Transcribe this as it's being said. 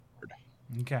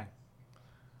Okay.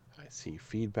 I see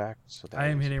feedback, so that I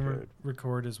am is hitting good.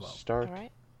 record as well. Start. All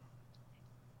right.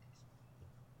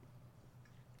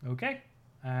 Okay.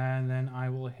 And then I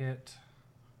will hit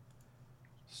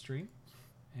stream,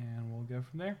 and we'll go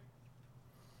from there.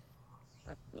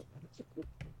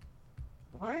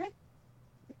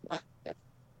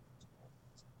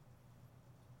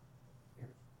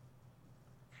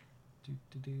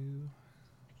 Do.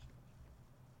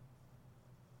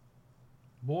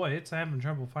 Boy, it's having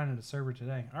trouble finding a server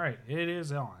today. All right, it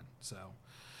is on. So,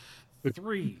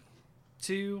 3,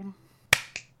 2.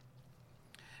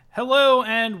 Hello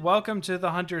and welcome to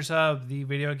the Hunters Hub, the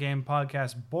video game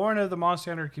podcast born of the Monster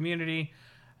Hunter community.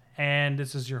 And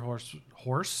this is your host,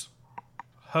 Fortuan.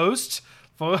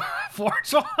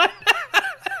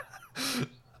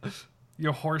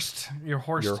 your host,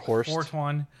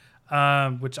 Fortuan,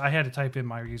 which I had to type in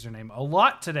my username a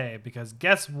lot today because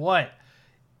guess what?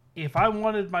 If I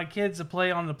wanted my kids to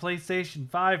play on the PlayStation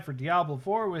 5 for Diablo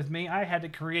 4 with me, I had to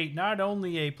create not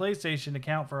only a PlayStation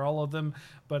account for all of them,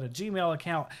 but a Gmail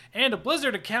account and a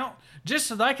Blizzard account just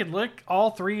so that I could link all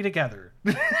three together.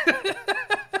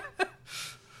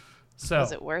 So,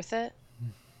 was it worth it?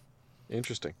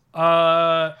 Interesting.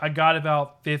 I got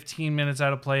about 15 minutes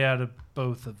out of play out of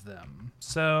both of them.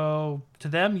 So, to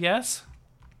them, yes.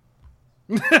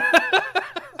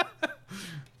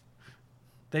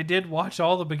 They did watch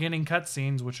all the beginning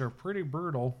cutscenes, which are pretty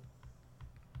brutal.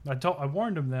 I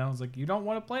warned them though. I was like, "You don't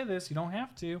want to play this. You don't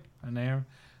have to." And they're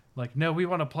like, "No, we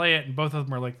want to play it." And both of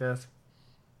them are like this,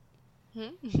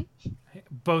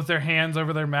 both their hands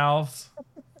over their mouths.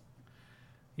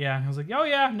 Yeah, I was like, "Oh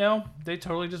yeah, no, they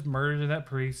totally just murdered that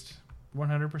priest,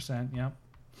 100%." Yep.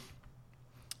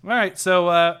 All right, so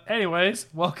anyways,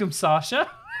 welcome,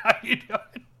 Sasha. How you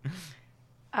doing?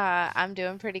 I'm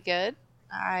doing pretty good.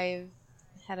 I've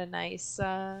had a nice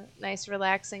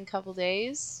relaxing couple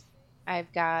days. I've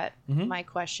got my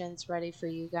questions ready for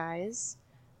you guys.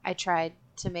 I tried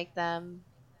to make them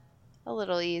a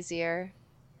little easier.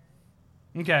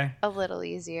 Okay. A little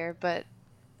easier, but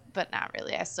not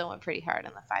really. I still went pretty hard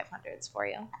on the 500s for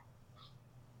you.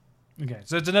 Okay,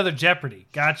 so it's another Jeopardy.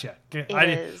 Gotcha. I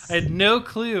is. had no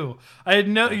clue.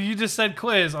 You just said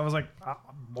quiz. I was like,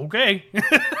 okay.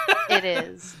 It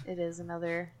is. It is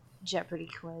another Jeopardy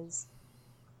quiz.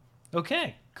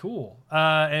 Okay, cool.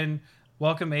 And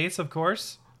welcome, Ace, of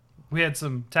course. We had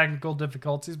some technical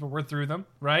difficulties, but we're through them,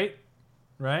 right?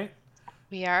 Right?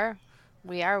 We are.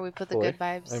 We put the good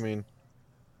vibes. I mean,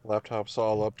 laptop's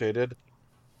all updated.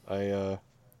 I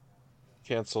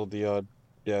canceled the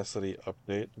Audacity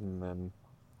update, and then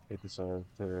I decided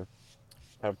to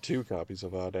have 2 copies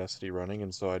of Audacity running,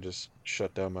 and so I just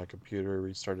shut down my computer,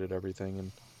 restarted everything,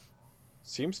 and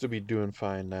seems to be doing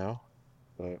fine now.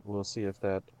 But we'll see if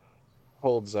that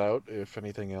holds out. If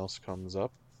anything else comes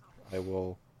up, I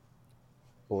will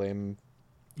blame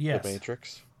the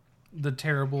Matrix. The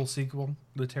terrible sequel,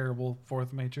 the terrible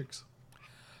fourth Matrix,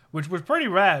 which was pretty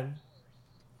rad.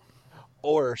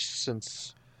 Or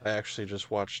since I actually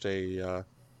just watched a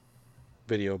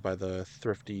video by the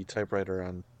Thrifty Typewriter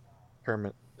on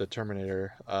the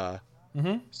Terminator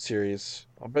series,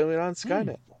 I'll blame it on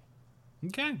Skynet.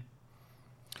 Okay.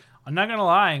 I'm not gonna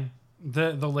lie.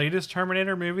 The latest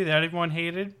Terminator movie that everyone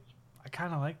hated, I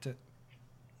kind of liked it.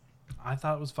 I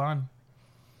thought it was fun.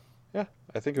 Yeah,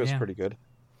 I think it was pretty good.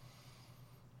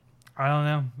 I don't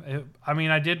know.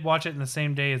 I did watch it in the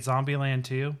same day as Zombieland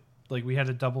 2. Like, we had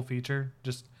a double feature.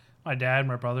 Just my dad,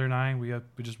 my brother, and I. We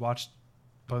just watched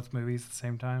both movies at the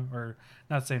same time. Or,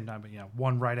 not the same time, but,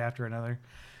 one right after another.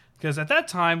 Because at that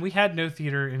time, we had no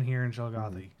theater in here in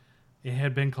Chillicothe. It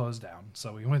had been closed down.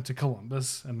 So we went to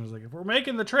Columbus and was like, if we're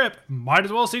making the trip, might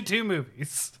as well see 2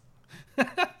 movies.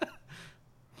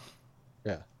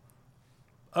 Yeah.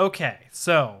 Okay,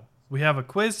 so we have a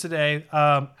quiz today.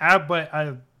 But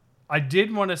I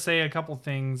did want to say a couple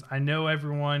things. I know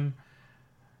everyone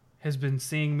has been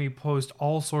seeing me post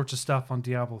all sorts of stuff on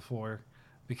Diablo 4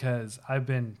 because I've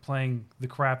been playing the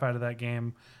crap out of that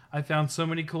game. I found so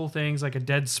many cool things, like a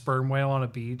dead sperm whale on a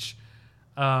beach.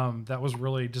 That was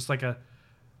really just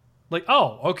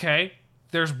oh, okay,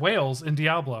 there's whales in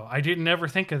Diablo. I didn't ever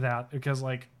think of that because,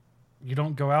 you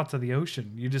don't go out to the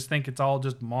ocean. You just think it's all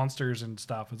just monsters and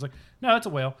stuff. It's like, no, it's a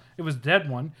whale. It was a dead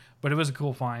one, but it was a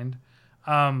cool find.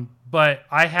 But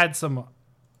I had some,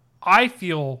 I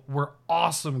feel, were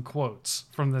awesome quotes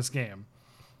from this game.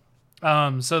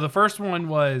 So the first one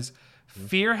was,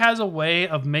 fear has a way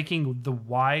of making the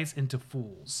wise into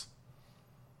fools.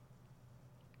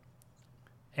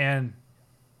 And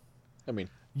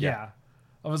yeah.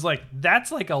 I was like,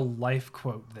 that's like a life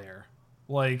quote there.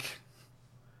 Like,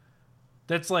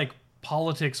 that's like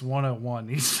politics 101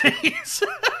 these days.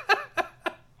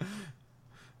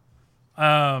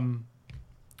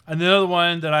 Another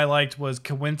one that I liked was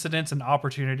coincidence and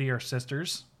opportunity are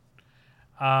sisters.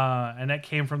 And that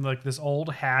came from like this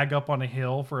old hag up on a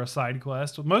hill for a side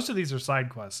quest. Most of these are side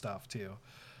quest stuff too.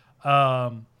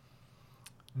 The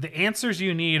answers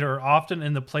you need are often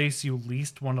in the place you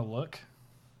least want to look,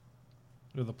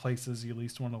 or the places you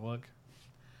least want to look.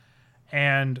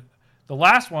 And the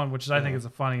last one, which I think is the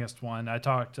funniest one, I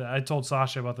told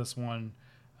Sasha about this one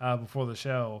before the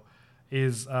show,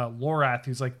 is Lorath,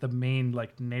 who's like the main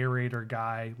like narrator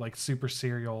guy, like super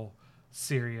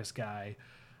serious guy.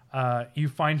 You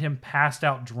find him passed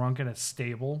out drunk in a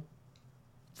stable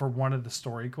for one of the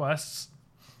story quests,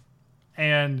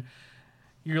 and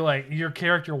you're like, your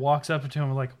character walks up to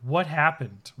him like, what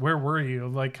happened? Where were you?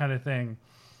 Like, kind of thing.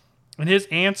 And his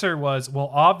answer was, well,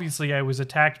 obviously I was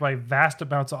attacked by vast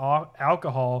amounts of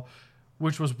alcohol,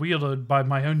 which was wielded by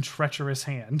my own treacherous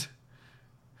hand.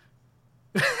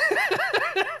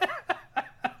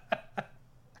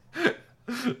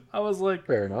 I was like,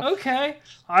 fair enough. Okay.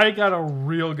 I got a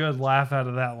real good laugh out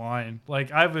of that line.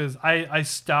 Like, I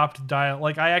stopped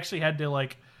like, I actually had to,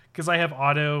 like, because I have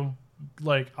auto,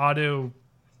 what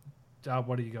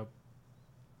do you go?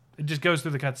 It just goes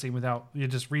through the cutscene without, it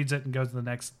just reads it and goes to the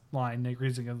next line. It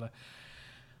reads it in the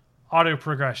auto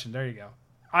progression. There you go.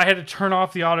 I had to turn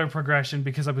off the auto progression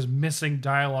because I was missing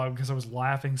dialogue because I was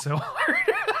laughing so hard.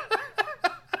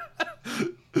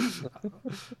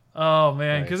 Oh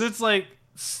man, because it's like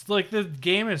the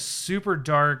game is super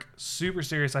dark, super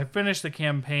serious. I finished the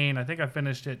campaign. I think I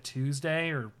finished it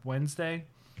Tuesday or Wednesday,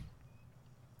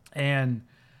 and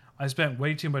I spent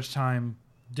way too much time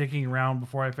digging around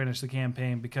before I finished the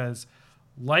campaign because,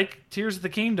 like Tears of the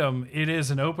Kingdom, it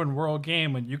is an open world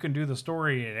game and you can do the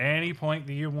story at any point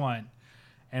that you want.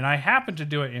 And I happen to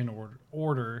do it in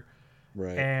order,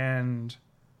 right? And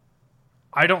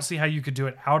I don't see how you could do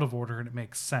it out of order and it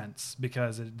makes sense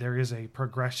because there is a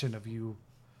progression of you.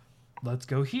 Let's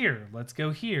go here. Let's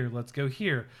go here. Let's go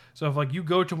here. So if like you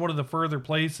go to one of the further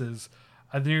places,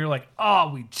 and then you're like,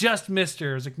 oh, we just missed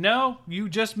her. It's like, no, you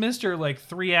just missed her like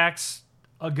 3 acts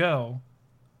ago,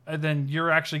 and then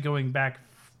you're actually going back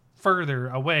further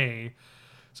away,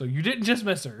 so you didn't just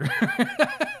miss her.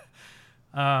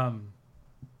 But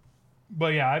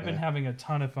yeah, I've been having a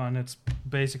ton of fun. It's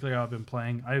basically all I've been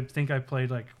playing. I think I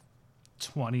played like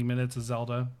 20 minutes of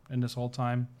Zelda in this whole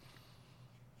time,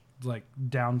 like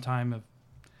downtime of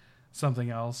something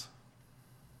else.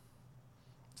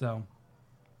 So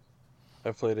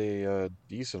I've played a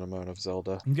decent amount of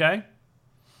Zelda. Okay.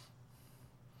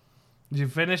 Did you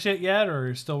finish it yet, or are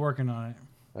you still working on it?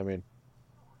 I mean,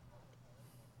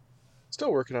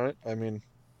 still working on it. I mean,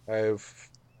 I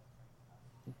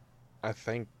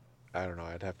think, I don't know,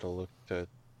 I'd have to look to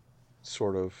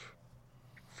sort of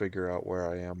figure out where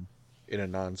I am in a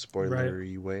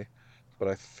non-spoilery way. But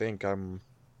I think I'm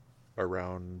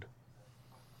around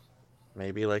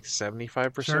maybe like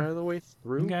 75% of the way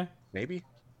through. Okay. Maybe.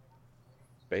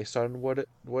 Based on what it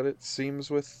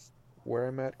seems with where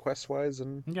I'm at quest-wise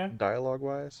and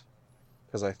dialogue-wise.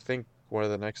 Because I think one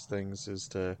of the next things is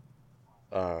to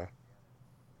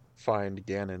find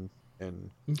Ganon and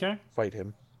fight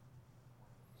him.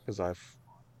 Because I've,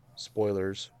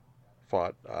 spoilers,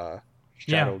 fought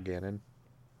Shadow Ganon.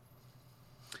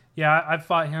 Yeah, I've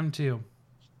fought him too.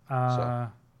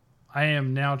 I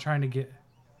am now trying to get...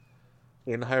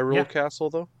 In Hyrule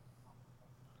Castle, though?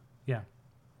 Yeah.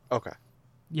 Okay.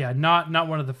 Yeah, not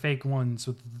one of the fake ones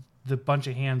with the bunch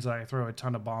of hands that I throw a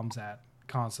ton of bombs at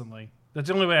constantly. That's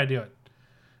the only way I do it.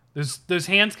 Those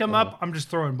hands come up, I'm just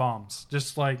throwing bombs,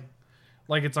 just like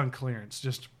it's on clearance,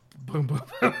 just boom, boom.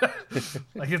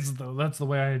 Like that's the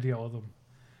way I deal with them.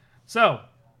 So.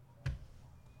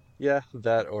 Yeah,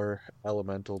 that or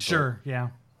elemental. Sure. Yeah.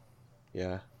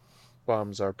 Yeah,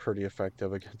 bombs are pretty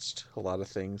effective against a lot of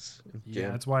things. Yeah,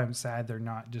 that's why I'm sad they're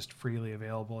not just freely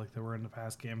available like they were in the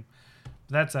past game.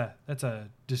 But that's a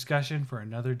discussion for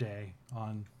another day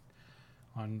on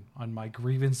my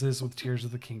grievances with Tears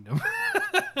of the Kingdom.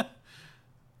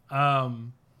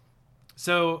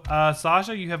 So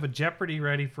Sasha, you have a Jeopardy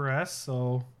ready for us,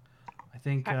 so I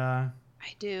think I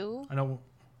do.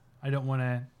 I don't want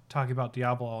to talk about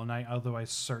Diablo all night, although I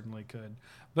certainly could.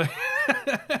 But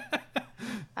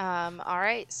all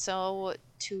right, so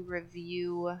to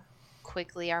review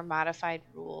quickly our modified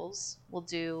rules, we'll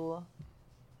do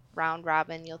round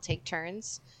robin. You'll take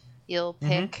turns. You'll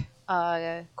pick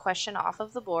a question off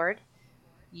of the board.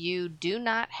 You do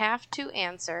not have to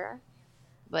answer,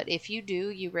 but if you do,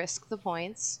 you risk the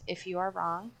points. If you are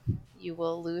wrong, you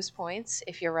will lose points.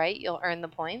 If you're right, you'll earn the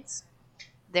points.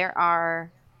 There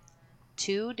are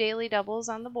 2 daily doubles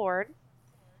on the board.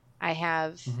 I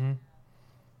have Mm-hmm.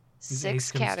 Is 6 Ace gonna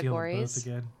steal them both categories.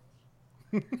 again?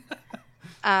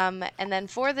 And then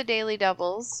for the daily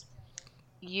doubles,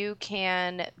 you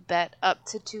can bet up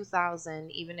to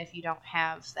 2,000 even if you don't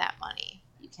have that money.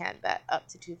 You can bet up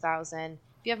to 2,000.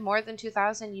 If you have more than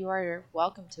 2,000, you are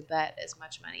welcome to bet as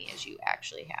much money as you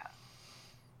actually have.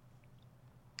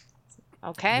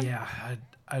 Okay? Yeah,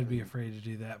 I'd be afraid to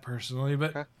do that personally,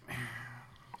 but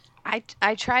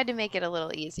I tried to make it a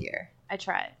little easier. I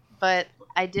tried. But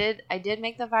I did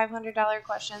make the $500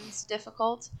 questions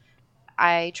difficult.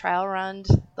 I trial runned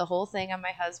the whole thing on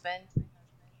my husband.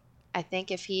 I think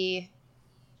if he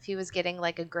was getting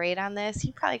like a grade on this,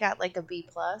 he probably got like a B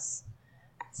plus.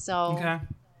 So okay.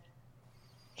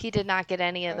 he did not get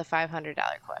any of the $500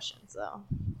 questions though.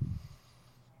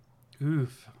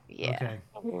 Oof. Yeah.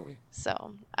 Okay.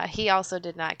 So he also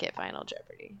did not get Final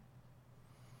Jeopardy.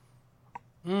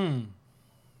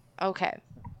 Okay.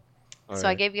 So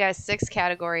I gave you guys 6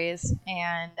 categories,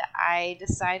 and I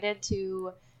decided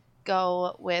to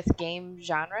go with game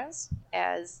genres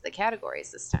as the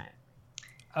categories this time.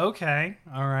 Okay.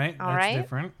 All right. That's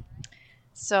different.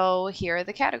 So here are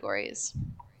the categories.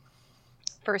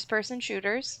 First-person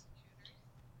shooters,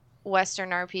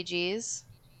 Western RPGs,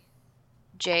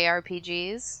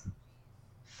 JRPGs,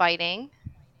 fighting,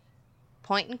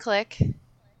 point and click,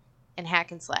 and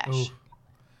hack and slash.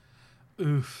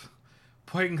 Oof.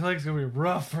 Point and click's gonna be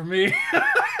rough for me.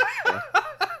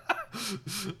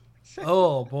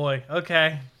 Oh boy.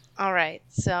 Okay. All right.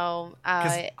 So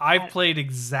I've played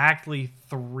exactly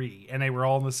 3, and they were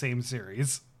all in the same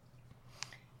series.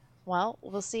 Well,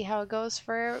 we'll see how it goes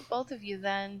for both of you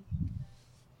then.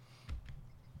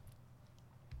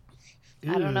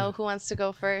 Ew. I don't know who wants to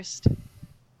go first.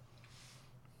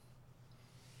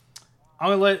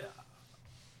 I'm gonna let.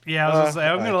 Yeah, I was gonna say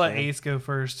I'm gonna let Ace go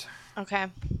first. Okay.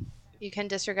 You can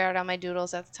disregard all my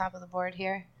doodles at the top of the board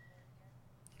here.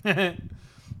 I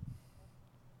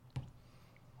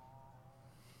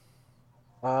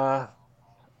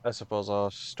suppose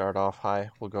I'll start off high.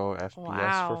 We'll go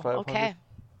FPS for 500. Okay.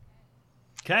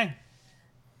 Okay.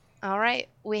 All right.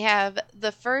 We have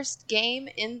the first game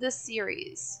in the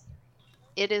series.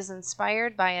 It is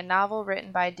inspired by a novel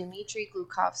written by Dmitry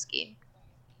Glukovsky.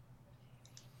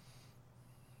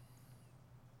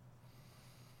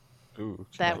 Ooh,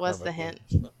 that was the hint.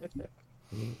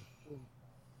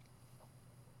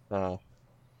 I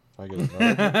get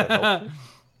another.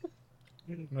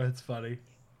 That's funny.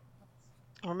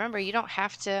 Remember, you don't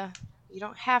have to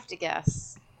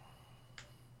guess.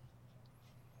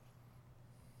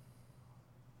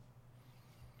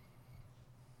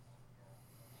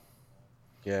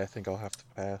 Yeah, I think I'll have to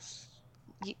pass.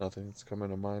 Nothing's coming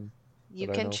to mind. You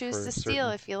can choose to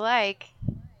steal if you like.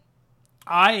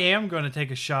 I am going to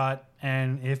take a shot,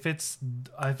 and if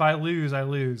I lose, I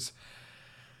lose.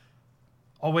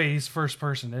 Oh wait, he's first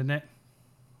person, isn't it?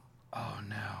 Oh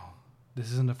no,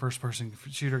 this isn't the first person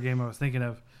shooter game I was thinking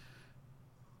of.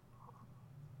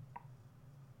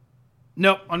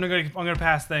 Nope, I'm gonna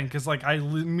pass then, because like I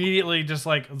immediately just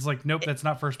like it's like nope, that's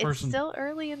not first person. It's still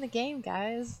early in the game,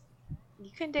 guys.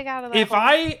 You can dig out of that.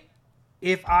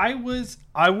 If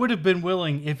I would have been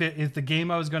willing if the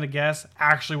game I was going to guess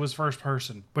actually was first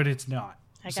person, but it's not.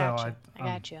 I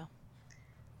got you.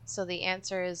 So the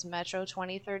answer is Metro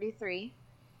 2033.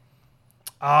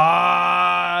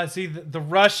 See, the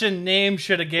Russian name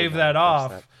should have gave that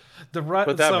off.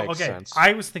 But that makes sense.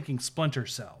 I was thinking Splinter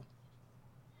Cell.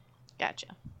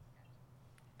 Gotcha.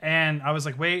 And I was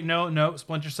like, wait, no,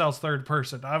 Splinter Cell's third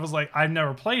person. I was like, I've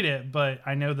never played it, but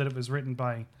I know that it was written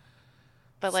by.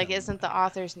 But like, isn't the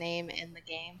author's name in the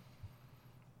game?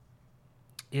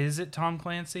 Is it Tom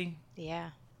Clancy?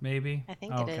 Yeah. Maybe. I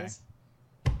think it is.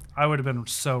 I would have been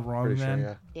so wrong Pretty then.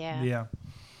 Sure, yeah.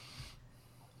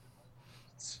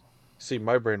 See,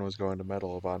 my brain was going to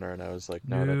Medal of Honor, and I was like,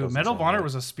 no, Medal of Honor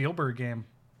was a Spielberg game.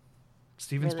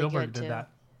 Steven Spielberg did that.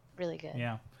 Really good.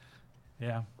 Yeah.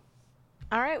 Yeah.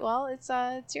 All right, well, it's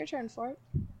your turn, Fort.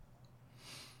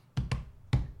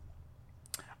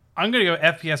 I'm going to go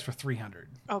FPS for 300.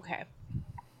 Okay.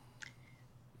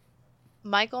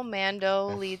 Michael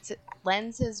Mando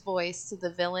lends his voice to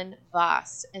the villain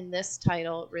Voss in this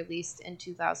title released in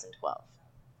 2012.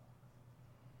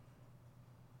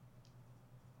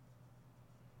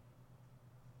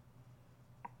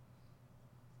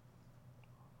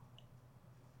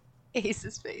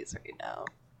 Ace's face right now.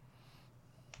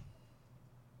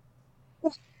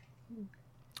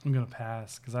 I'm gonna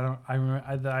pass because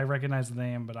I recognize the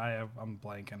name, but I'm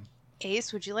blanking.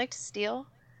 Ace, would you like to steal?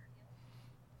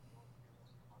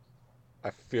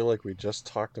 I feel like we just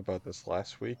talked about this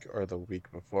last week or the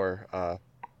week before.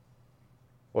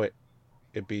 Wait,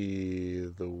 it'd be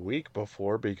the week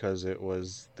before because it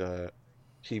was the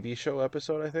TV show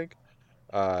episode, I think.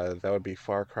 That would be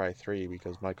Far Cry 3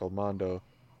 because Michael Mondo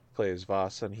plays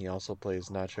Voss and he also plays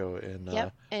Nacho in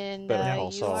Yep, and Better Yep. Call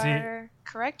you Saul. See, are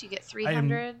correct. You get I am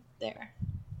 300 there.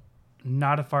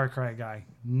 not a Far Cry guy.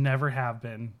 Never have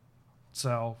been.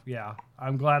 So, yeah,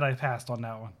 I'm glad I passed on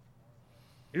that one.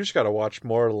 You just gotta watch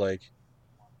more like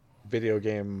video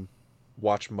game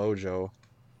Watch Mojo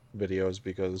videos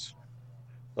because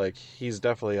like he's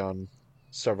definitely on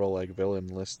several like villain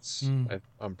lists. Mm.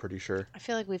 I'm pretty sure. I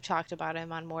feel like we've talked about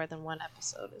him on more than one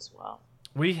episode as well.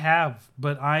 We have,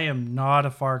 but I am not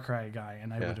a Far Cry guy,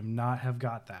 and I Yeah. would have not have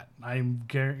got that. I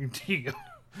guarantee you.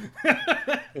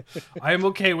 I am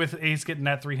okay with Ace getting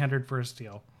that 300 for a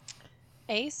steal.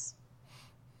 Ace?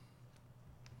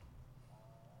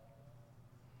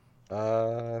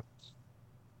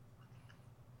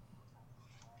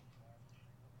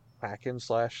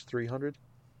 Hack// 300.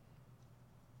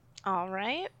 All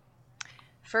right.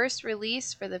 First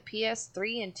released for the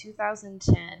PS3 in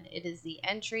 2010, it is the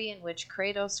entry in which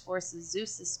Kratos forces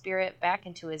Zeus' spirit back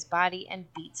into his body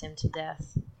and beats him to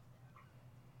death.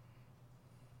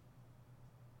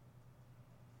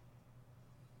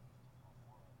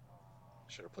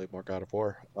 Should have played more God of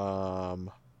War.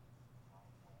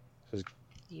 This is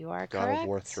You are God correct. of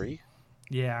War 3.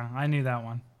 Yeah, I knew that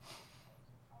one.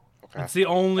 Okay. It's the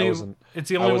only. It's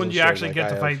the only one wasn't you sure, actually like, get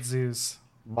to I fight have- Zeus.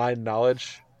 My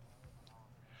knowledge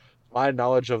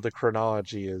of the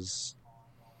chronology is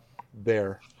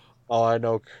there. All I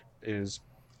know is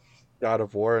God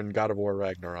of War and God of War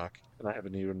Ragnarok, and I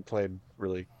haven't even played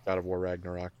really God of War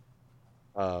Ragnarok.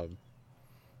 Um,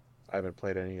 I haven't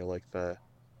played any of like the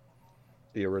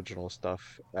original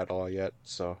stuff at all yet,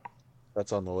 so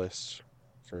that's on the list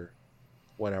for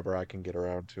whenever I can get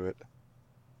around to it.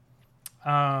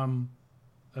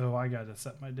 Oh, I gotta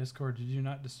set my Discord to do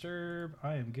not disturb.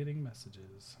 I am getting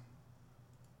messages.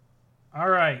 All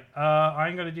right,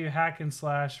 I'm gonna do hack//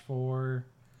 for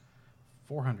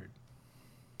 400.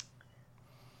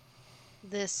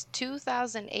 This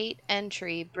 2008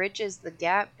 entry bridges the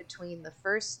gap between the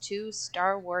first two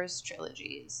Star Wars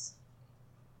trilogies.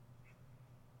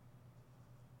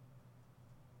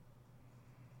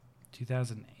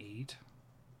 2008.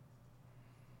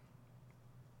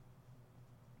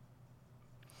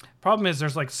 Problem is,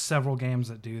 there's like several games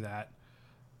that do that.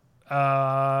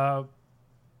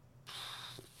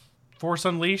 Force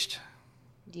Unleashed.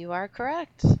 You are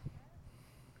correct.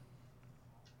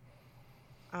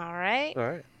 All right. All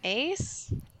right.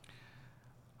 Ace?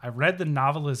 I read the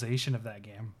novelization of that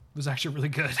game. It was actually really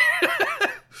good.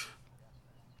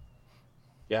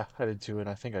 Yeah, I did too, and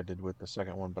I think I did with the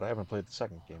second one, but I haven't played the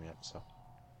second game yet, so.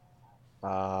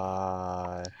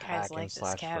 Hack like and this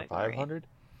slash for category. 500.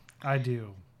 I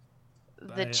do.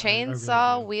 The I really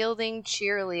chainsaw do. wielding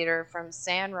cheerleader from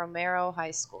San Romero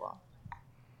High School.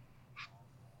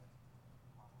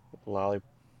 Lollipop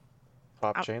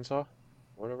chainsaw,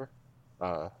 whatever.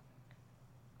 I'm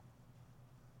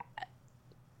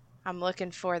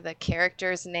looking for the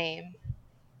character's name.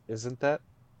 Isn't that?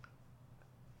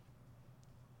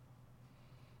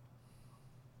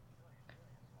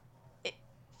 It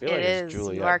I feel like is. it's You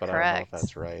Juliet, are but I don't know if correct.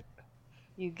 that's right.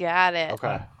 You got it. Okay.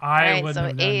 I Alright, wouldn't so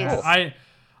have known Ace. that.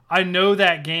 I know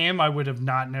that game. I would have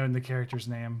not known the character's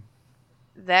name.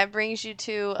 That brings you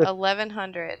to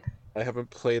 1100. I haven't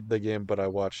played the game, but I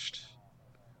watched.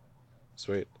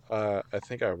 Sweet. I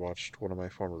think I watched one of my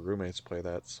former roommates play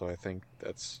that, so I think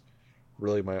that's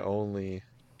really my only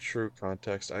true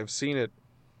context. I've seen it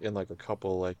in like a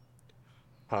couple like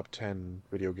top 10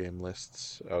 video game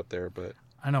lists out there, but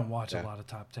I don't watch Yeah. a lot of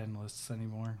top 10 lists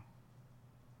anymore.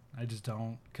 I just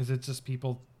don't, because it's just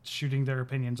people shooting their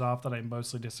opinions off that I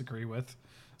mostly disagree with.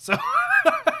 So,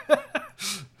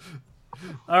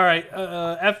 all right,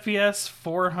 FPS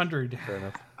 400. fair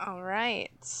enough. All right.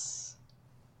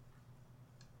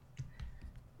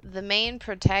 The main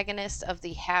protagonist of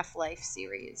the Half-Life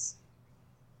series.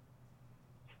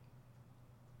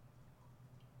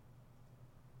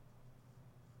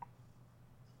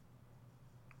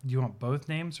 Do you want both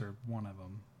names or one of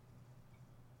them?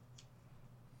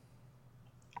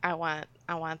 I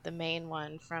want the main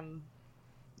one from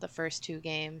the first two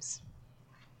games.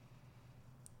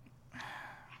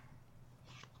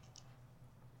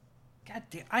 God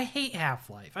damn, I hate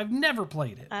Half-Life. I've never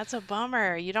played it. That's a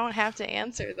bummer. You don't have to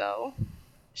answer though.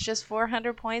 It's just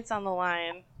 400 points on the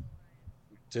line.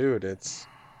 Dude, it's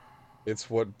It's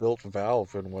what built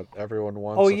Valve and what everyone Oh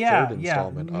wants a third yeah.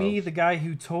 installment Me, of. the guy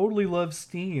who totally loves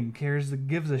Steam,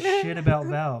 gives a shit about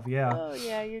Valve. Yeah. Oh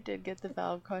yeah, you did get the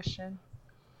Valve question.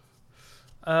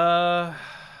 Uh.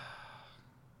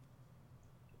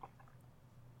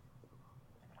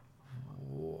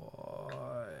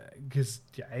 Because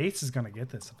Ace is gonna get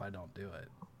this if I don't do it.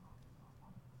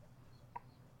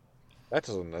 That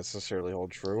doesn't necessarily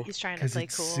hold true. He's trying to Because play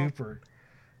it's cool.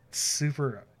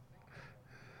 super.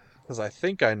 Because I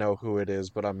think I know who it is,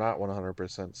 but I'm not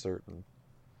 100% certain.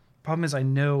 Problem is, I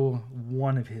know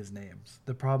one of his names.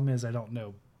 The problem is, I don't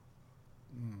know.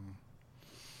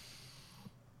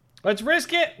 Let's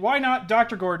risk it. Why not,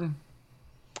 Dr. Gordon?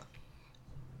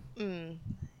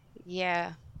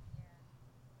 Yeah.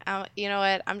 You know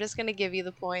what? I'm just gonna give you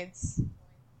the points.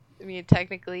 I mean,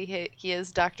 technically, he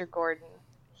is Dr. Gordon.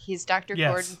 He's Dr.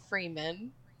 Yes. Gordon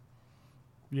Freeman.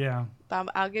 Yeah.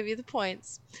 I'll give you the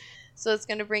points. So it's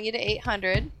gonna bring you to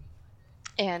 800,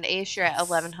 and Ace, you're at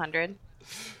 1100.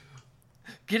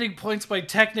 Getting points by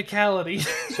technicality.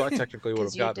 So I technically would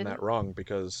 'Cause have you gotten didn't- that wrong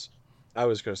because I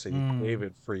was going to say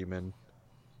David Freeman,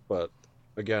 but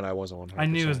again, I wasn't 100%. I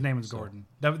knew his name was Gordon.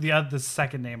 The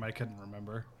second name I couldn't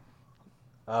remember.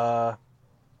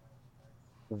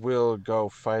 We'll go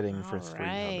fighting for All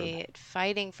 300. right.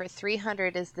 Fighting for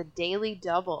 300 is the Daily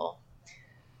Double.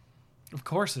 Of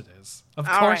course it is. Of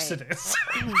All course right. it is.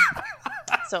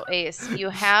 So Ace, you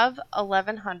have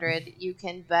 1100. You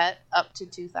can bet up to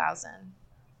 2000.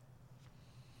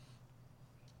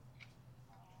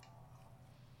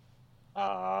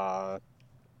 Uh,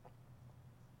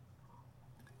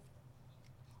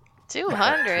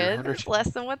 200. 200. It's less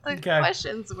than what the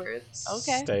questions were.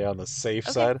 Okay. Stay on the safe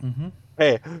Okay. side. Mm-hmm.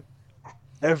 Hey,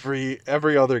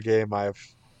 every other game I've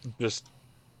just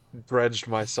dredged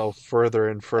myself further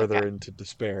and further into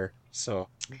despair. So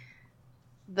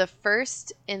The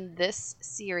first in this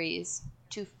series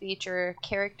to feature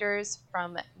characters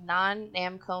from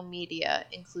non-Namco media,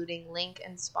 including Link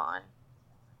and Spawn.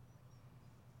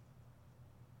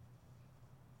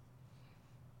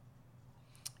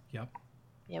 Yep.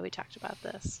 Yeah, we talked about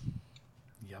this.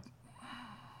 Yep.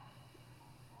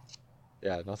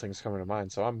 yeah, nothing's coming to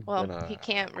mind. So I'm Well, gonna. he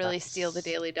can't really steal the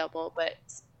Daily Double, but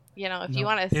if you No,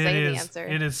 want to say the answer.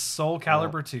 It is Soul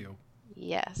Calibur 2.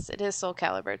 Yes, it is Soul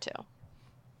Calibur 2.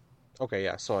 Okay,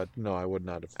 yeah. So I would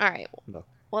not have. All right. No.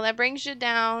 Well, that brings you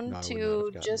down No, I would not to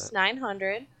have gotten just that.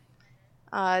 900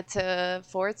 to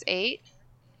Fort's 8,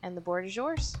 and the board is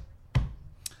yours.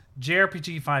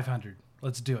 JRPG 500.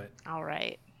 Let's do it. All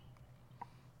right.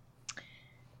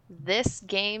 This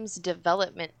game's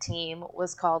development team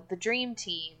was called the Dream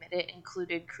Team. It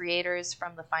included creators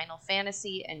from the Final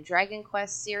Fantasy and Dragon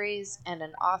Quest series and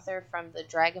an author from the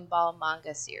Dragon Ball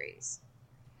manga series.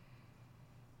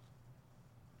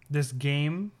 This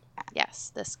game?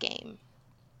 Yes, this game.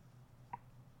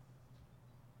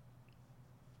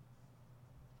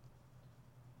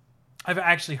 I've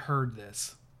actually heard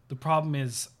this. The problem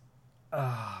is,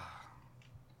 how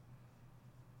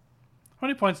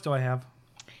many points do I have?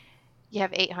 You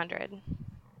have 800.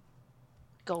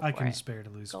 Go for it. I can spare to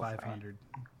lose Go 500.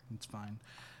 It's fine.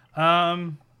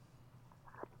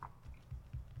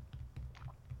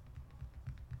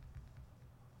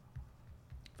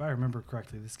 If I remember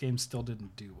correctly, this game still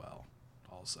didn't do well.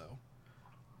 Also,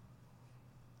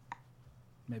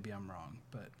 maybe I'm wrong,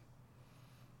 but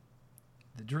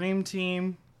the Dream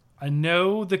Team. I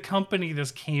know the company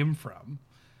this came from,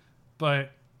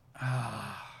 but.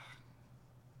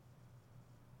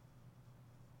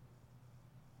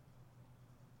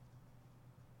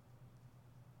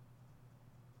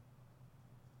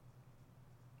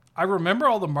 I remember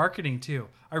all the marketing too.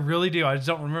 I really do. I just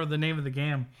don't remember the name of the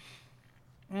game.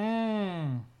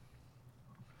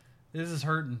 This is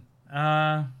hurting.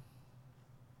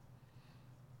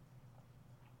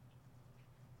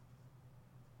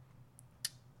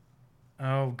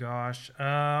 Oh gosh.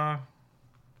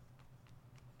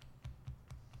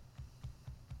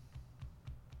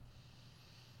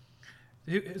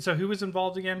 So who was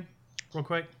involved again? Real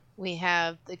quick. We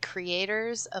have the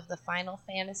creators of the Final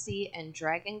Fantasy and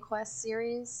Dragon Quest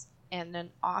series and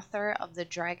an author of the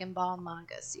Dragon Ball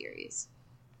manga series.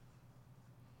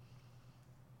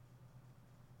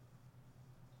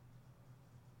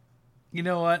 You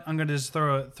know what? I'm gonna just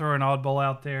throw an oddball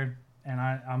out there, and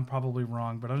I'm probably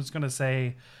wrong, but I'm just gonna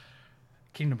say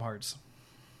Kingdom Hearts.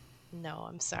 No,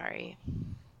 I'm sorry.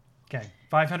 Okay,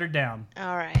 500 down.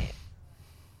 All right.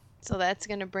 So that's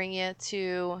going to bring you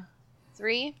to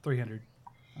 300.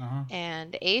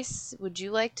 And Ace, would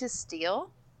you like to steal?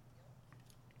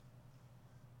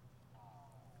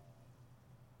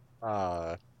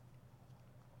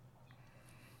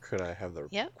 Could I have the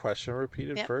Yep. question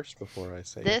repeated Yep. first before I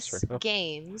say This yes or no?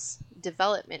 game's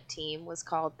development team was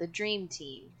called the Dream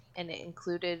Team, and it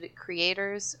included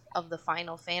creators of the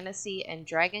Final Fantasy and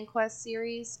Dragon Quest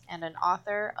series and an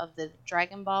author of the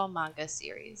Dragon Ball manga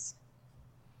series.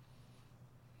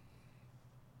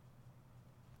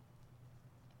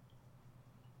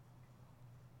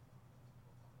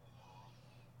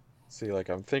 See, like,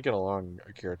 I'm thinking along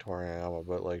Akira Toriyama,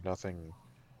 but, like, nothing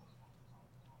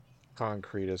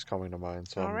concrete is coming to mind,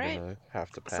 so All I'm right. gonna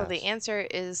have to So the pass. answer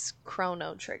is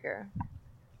Chrono Trigger.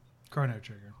 Chrono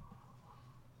Trigger.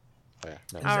 Oh, yeah, It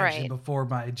was nice. All actually right. before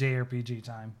my JRPG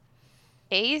time.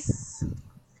 Ace.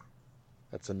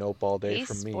 That's a nope all day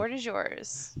from Ace, me. board is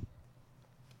yours.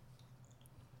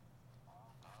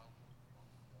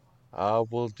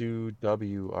 We'll do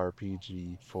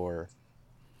WRPG for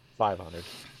 500.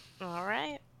 All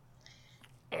right.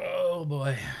 Oh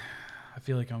boy. I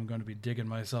feel like I'm going to be digging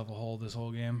myself a hole this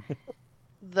whole game.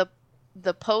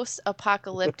 The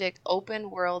post-apocalyptic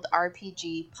open-world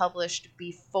RPG published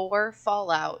before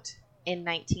Fallout in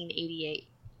 1988.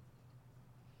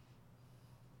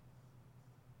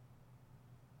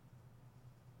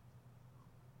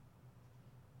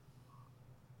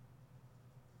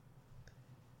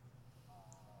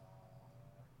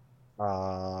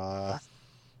 Uh,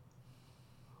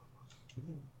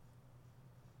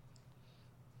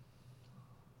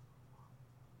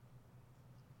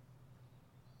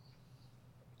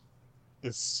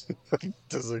 this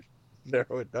doesn't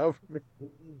narrow it down for me.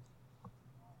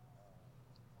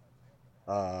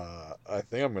 I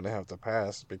think I'm gonna have to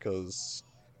pass because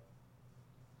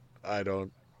I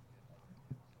don't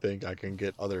think I can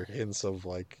get other hints of,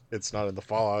 like, it's not in the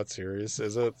Fallout series,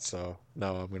 is it? So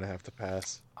no, I'm gonna have to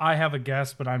pass. I have a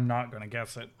guess, but I'm not going to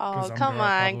guess it because Oh, I'm come on,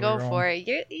 probably go wrong. for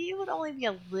it. You would only be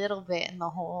a little bit in the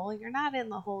hole. You're not in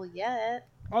the hole yet.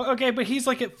 Oh, okay, but he's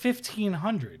like at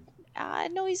 1,500.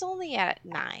 No, he's only at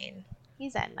 9.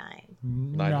 He's at 9.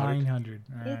 900? 900.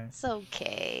 All right. It's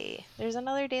okay. There's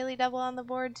another daily double on the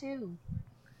board, too.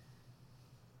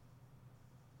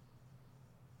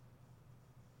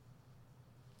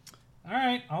 All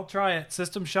right, I'll try it.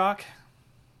 System Shock.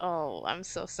 Oh, I'm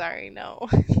so sorry. No.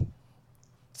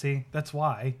 See, that's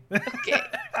why. Okay.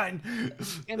 I mean,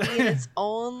 it's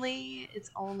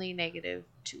only negative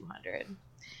 200.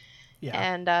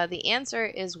 Yeah. And the answer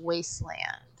is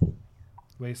Wasteland.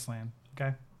 Wasteland.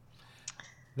 Okay.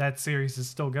 That series is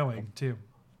still going too.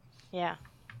 Yeah.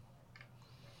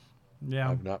 Yeah.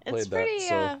 I've not It's played pretty.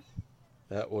 that, so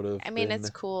that would have I mean, been... it's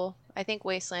cool. I think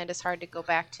Wasteland is hard to go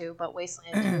back to, but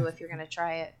Wasteland 2, if you're gonna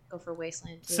try it, go for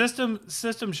Wasteland 2.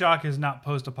 System Shock is not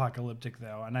post-apocalyptic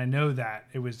though, and I know that.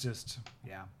 It was just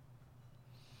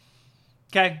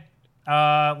Okay.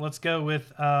 Let's go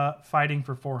with fighting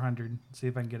for 400. See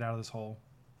if I can get out of this hole.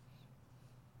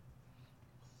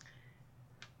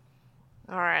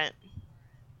 All right.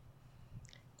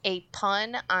 A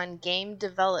pun on game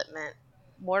development.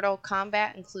 Mortal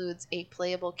Kombat includes a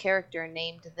playable character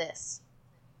named this.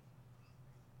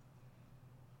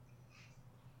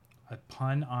 A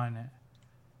pun on it.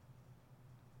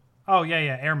 Oh,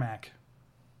 yeah, Ermac.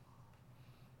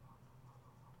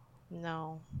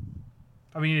 No.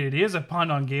 I mean, it is a pun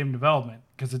on game development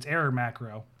because it's error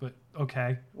macro, but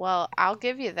okay. Well, I'll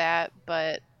give you that,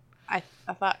 but I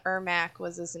thought Ermac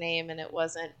was his name, and it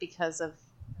wasn't because of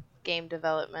game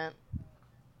development.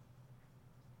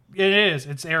 It is.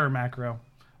 It's error macro.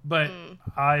 But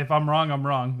if I'm wrong, I'm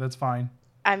wrong. That's fine.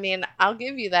 I mean, I'll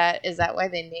give you that. Is that why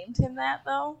they named him that,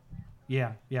 though?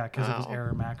 Yeah, because it was Oh.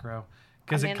 error macro.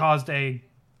 Because I mean, it caused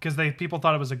people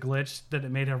thought it was a glitch that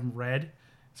it made him red.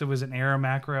 So it was an error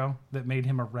macro that made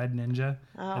him a red ninja.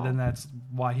 Oh. And then that's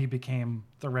why he became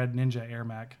the red ninja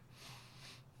Ermac.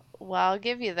 Well, I'll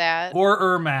give you that. Or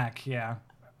Ermac, yeah.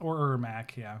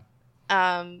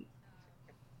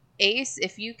 Ace,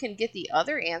 if you can get the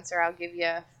other answer, I'll give you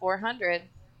 400.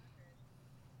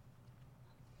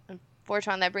 And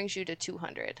Fortuan, that brings you to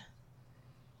 200.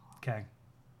 Okay.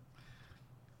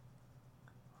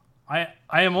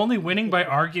 I am only winning by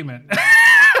argument.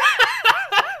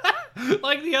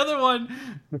 Like the other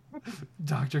one.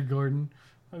 Dr. Gordon.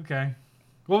 Okay.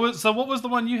 What was the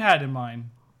one you had in mind?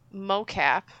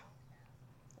 Mocap.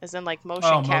 As in, like,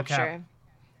 motion capture.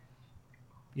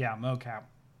 Yeah, mocap.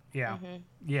 Yeah. Mm-hmm.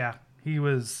 Yeah. He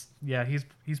was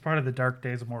he's part of the dark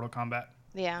days of Mortal Kombat.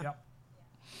 Yeah. Yep.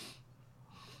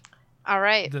 All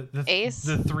right. The Ace?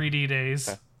 The 3D days.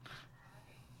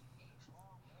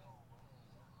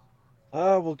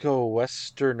 We'll go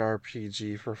Western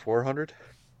RPG for 400.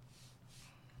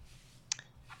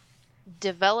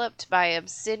 Developed by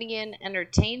Obsidian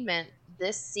Entertainment,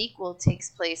 This sequel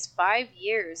takes place 5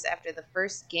 years after the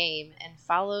first game and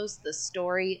follows the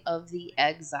story of the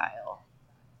exile.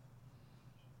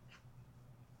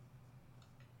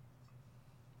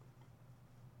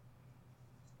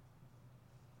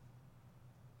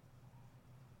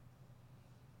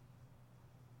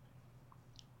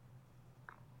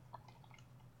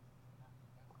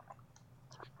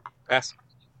 Pass.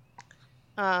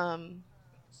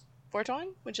 Fortuan,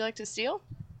 would you like to steal?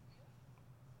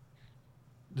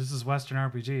 This is Western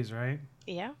RPGs, right?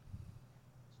 Yeah.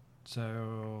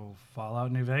 So,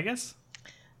 Fallout New Vegas?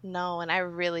 No, and I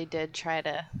really did try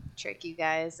to trick you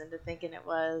guys into thinking it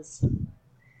was.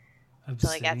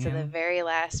 Until I got to the very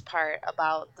last part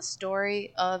about the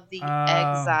story of the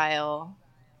exile.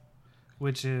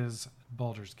 Which is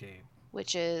Baldur's Gate.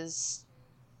 Which is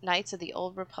Knights of the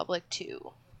Old Republic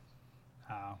 2.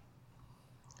 Oh.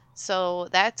 So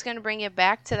that's going to bring you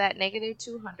back to that negative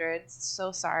 200.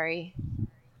 So sorry.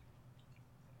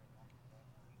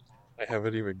 I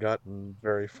haven't even gotten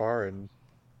very far in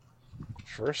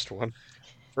first one.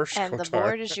 And the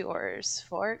board is yours,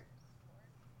 Fort.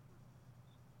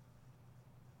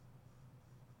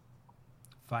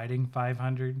 Fighting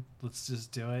 500. Let's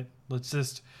just do it.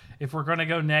 If we're going to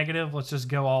go negative, let's just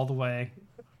go all the way.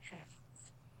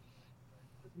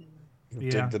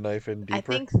 Dig the knife in deeper. I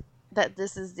think that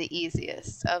this is the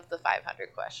easiest of the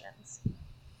 500 questions.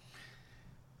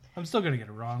 I'm still going to get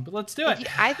it wrong, but let's do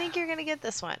it. I think you're going to get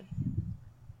this one.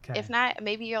 Okay. If not,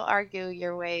 maybe you'll argue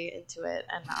your way into it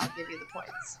and I'll give you the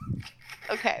points.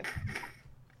 Okay.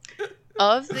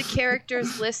 Of the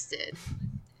characters listed,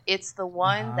 it's the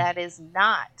one that is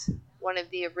not one of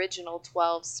the original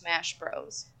 12 Smash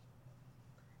Bros.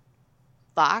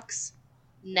 Fox,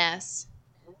 Ness,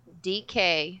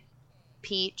 DK,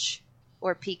 Peach,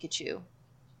 or Pikachu.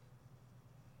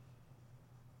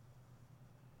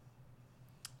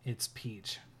 It's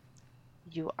Peach.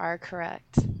 You are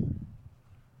correct.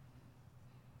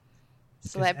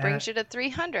 So that brings you to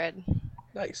 300.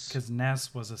 Nice. Because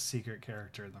Ness was a secret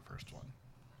character in the first one.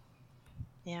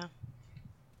 Yeah.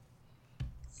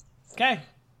 Okay.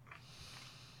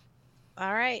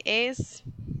 All right, Ace.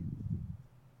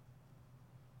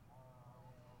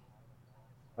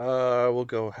 We'll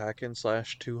go Hackin'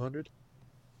 / 200.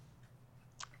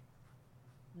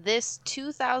 This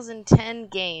 2010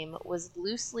 game was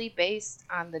loosely based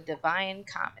on the Divine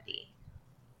Comedy.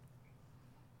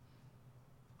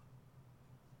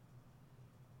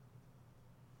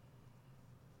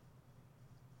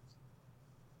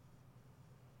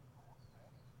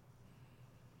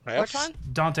 Which one?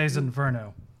 Dante's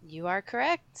Inferno. You are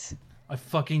correct. I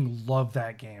fucking love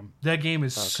that game. That game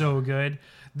is so good.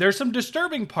 There's some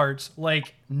disturbing parts,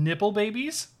 like nipple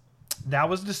babies. That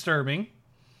was disturbing.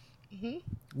 Mm-hmm.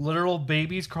 Literal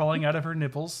babies crawling out of her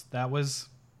nipples. That was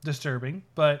disturbing.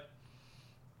 But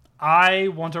I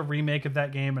want a remake of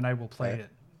that game, and I will play it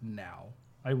now.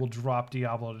 I will drop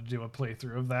Diablo to do a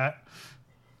playthrough of that.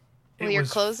 Well, you're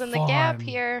closing the gap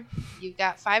here. You've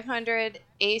got 500.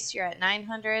 Ace, you're at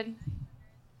 900.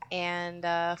 And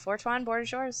Fortuan, board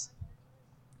is yours.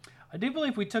 I do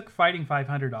believe we took Fighting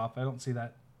 500 off. I don't see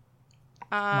that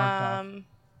marked off.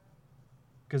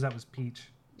 Because that was Peach.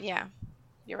 Yeah,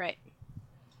 you're right.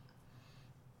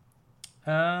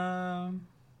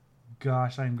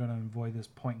 Gosh, I'm going to avoid this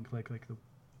point and click like the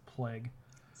plague.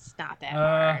 It's not that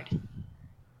hard.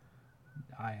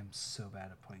 I am so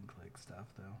bad at point and click stuff,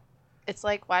 though. It's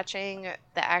like watching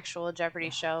the actual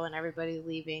Jeopardy show and everybody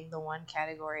leaving the one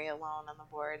category alone on the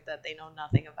board that they know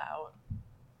nothing about.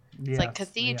 It's like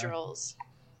cathedrals.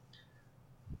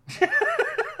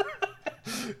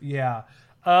 Yeah.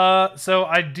 So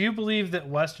I do believe that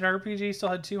Western RPG still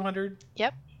had 200.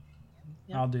 Yep.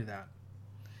 I'll do that.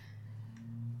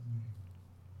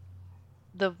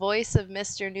 The voice of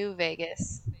Mr. New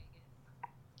Vegas.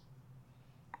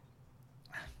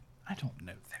 I don't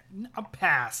know that. A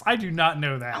pass. I do not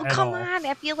know that. Oh, at come all. on.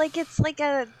 I feel like it's like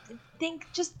a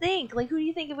just think. Like, who do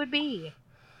you think it would be?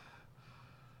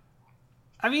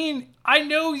 I mean, I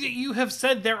know that you have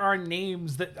said there are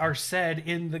names that are said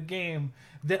in the game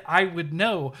that I would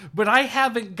know, but I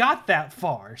haven't got that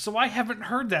far, so I haven't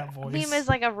heard that voice. Beam is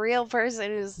like a real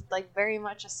person who's like very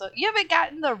much you haven't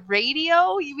gotten the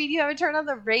radio? You mean you haven't turned on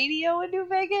the radio in New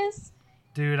Vegas?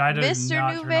 Dude, I did Mr.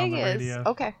 not New turn Vegas. on the radio.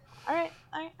 Okay. All right.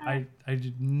 I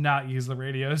did not use the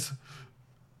radios.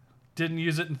 Didn't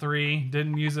use it in 3.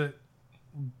 Didn't use it.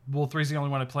 Well, 3's the only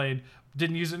one I played.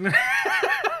 Didn't use it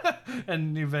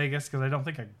in New Vegas because I don't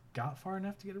think I got far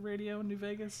enough to get a radio in New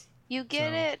Vegas. You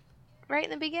get it right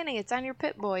in the beginning. It's on your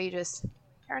Pip-Boy. You just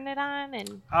turn it on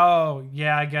and... Oh,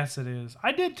 yeah, I guess it is.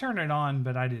 I did turn it on,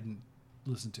 but I didn't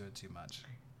listen to it too much.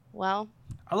 Well,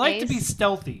 I like to be Ace,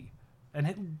 stealthy,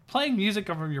 and playing music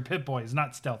over your Pip-Boy is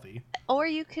not stealthy. or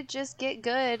you could just get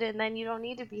good and then you don't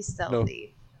need to be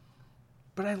stealthy.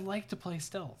 But I like to play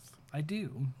stealth. I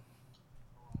do.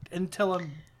 Until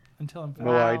I'm No found.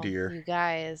 Wow, idea. you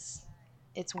guys.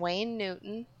 It's Wayne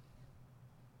Newton.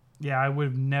 Yeah, I would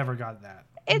have never got that.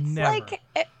 It's Never. like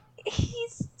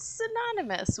he's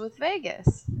synonymous with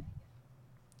Vegas.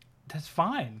 That's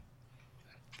fine.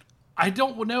 I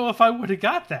don't know if I would have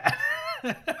got that.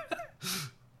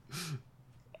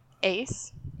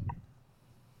 Ace.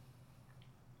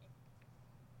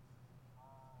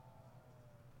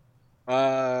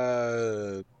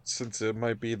 Since it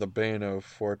might be the bane of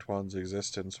Fortuan's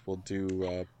existence, we'll do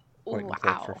point and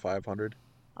click for Wow. 500.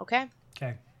 Okay.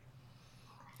 Okay.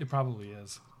 It probably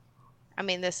is. I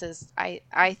mean, this is I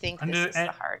think this is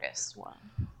the hardest one.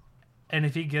 And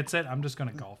if he gets it, I'm just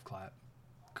gonna golf clap.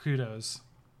 Kudos.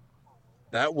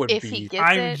 That would If be he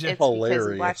gets it, it's because he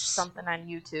watched hilarious. something on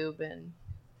YouTube and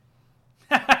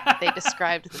they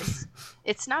described this.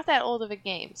 It's not that old of a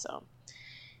game, so.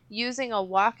 Using a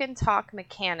walk and talk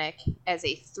mechanic as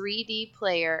a 3D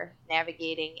player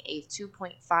navigating a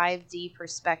 2.5D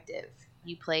perspective,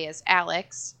 you play as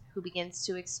Alex, who begins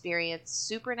to experience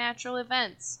supernatural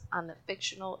events on the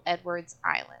fictional Edwards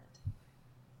Island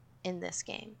in this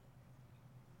game.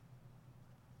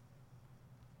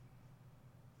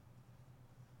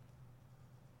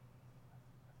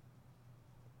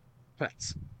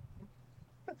 That's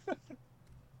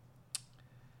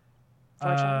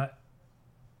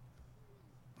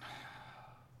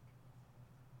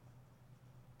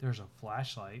There's a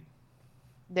flashlight.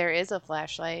 There is a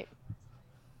flashlight.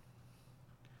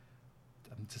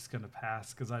 I'm just gonna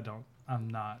pass because I'm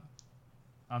not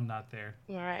there.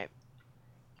 All right.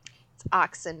 It's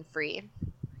Oxenfree,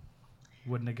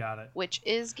 Wouldn't have got it. which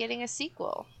is getting a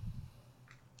sequel.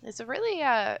 It's a really,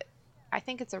 I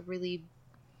think it's a really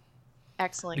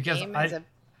excellent game. Has an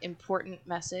important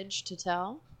message to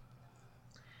tell.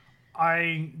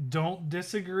 I don't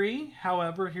disagree.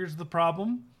 However, here's the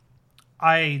problem.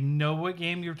 I know what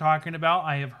game you're talking about.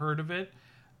 I have heard of it.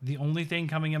 The only thing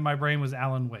coming in my brain was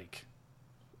Alan Wake.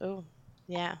 Oh,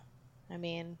 yeah. I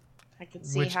mean, I can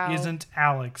see which how isn't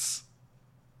Alex.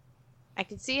 I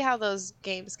can see how those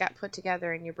games got put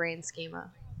together in your brain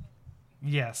schema.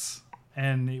 Yes.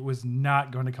 And it was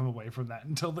not going to come away from that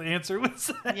until the answer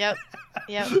was Yep.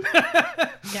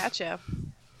 Gotcha.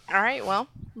 All right, well,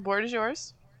 the board is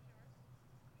yours.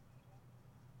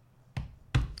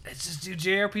 Let's just do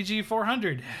JRPG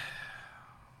 400.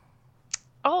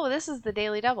 Oh, this is the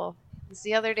Daily Double. It's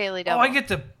the other Daily Double. Oh, I get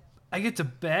to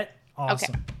bet?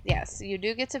 Awesome. Okay. Yes, you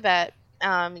do get to bet.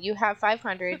 You have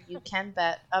 500. You can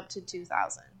bet up to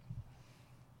 2,000.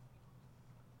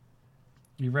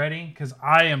 You ready? Because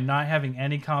I am not having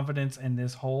any confidence in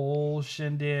this whole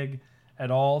shindig at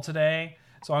all today.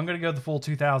 So I'm going to go the full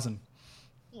 2,000.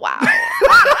 Wow.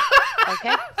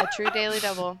 Okay, a true Daily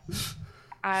Double.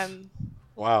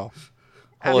 Wow.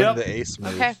 Pulling the ace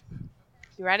move. Okay.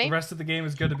 You ready? The rest of the game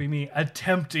is going to be me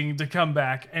attempting to come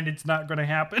back, and it's not going to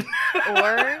happen.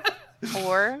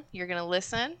 or you're going to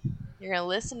listen. You're going to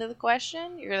listen to the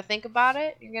question. You're going to think about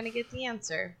it. You're going to get the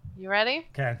answer. You ready?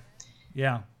 Okay.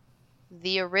 Yeah.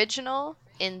 The original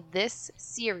in this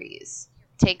series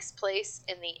takes place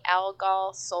in the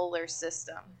Algol solar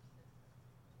system.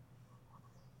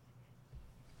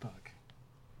 Fuck.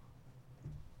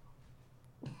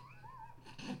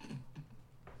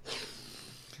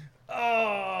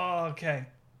 Oh, okay.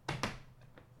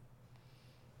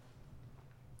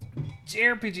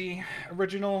 JRPG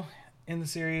original in the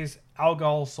series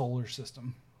Algol solar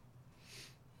system.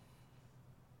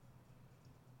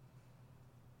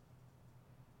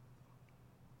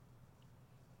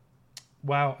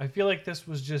 Wow, I feel like this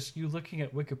was just you looking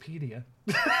at Wikipedia.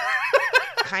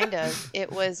 Kind of.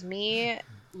 It was me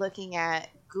looking at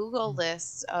Google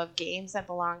lists of games that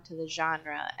belong to the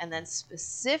genre and then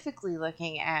specifically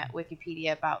looking at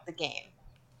Wikipedia about the game.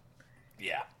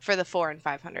 Yeah. For the $400 and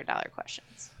 $500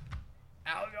 questions.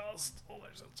 Algol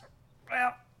solar system.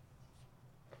 Well,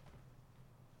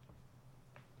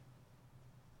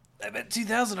 I bet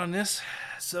 2,000 on this,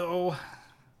 so...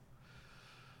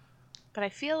 But I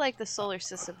feel like the solar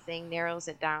system thing narrows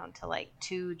it down to like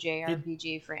 2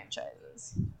 JRPG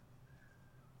franchises.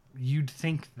 You'd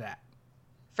think that.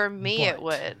 For me, it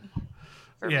would.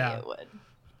 For me, Yeah. it would.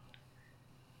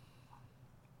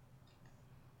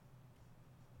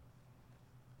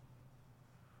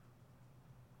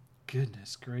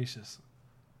 Goodness gracious.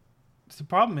 The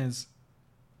problem is,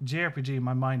 JRPG,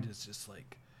 my mind is just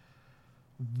like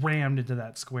rammed into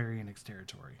that Square Enix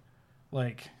territory.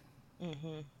 Like,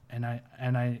 And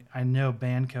I know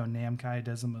Banco Namco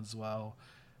does them as well.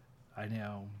 I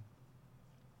know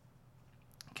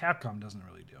Capcom doesn't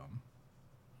really do them.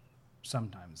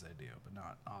 Sometimes they do, but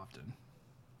not often.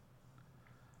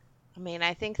 I mean,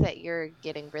 I think that you're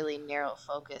getting really narrow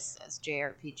focused as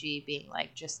JRPG being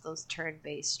like just those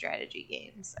turn-based strategy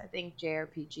games. I think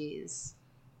JRPG is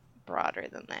broader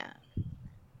than that.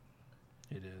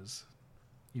 It is.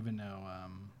 Even though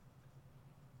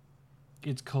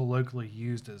it's colloquially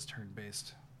used as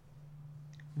turn-based.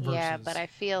 Yeah, but I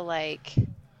feel like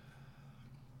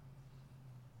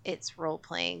it's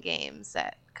role-playing games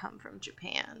that come from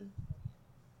Japan.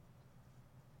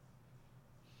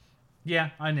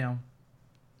 Yeah, I know.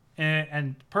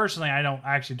 And personally, I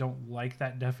don't like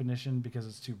that definition because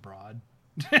it's too broad.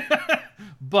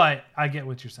 But I get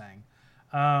what you're saying.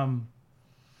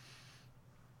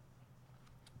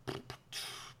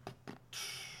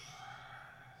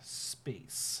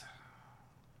 Space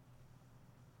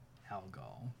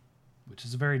Algol, which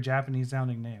is a very Japanese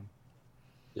sounding name.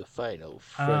 The final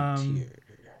frontier.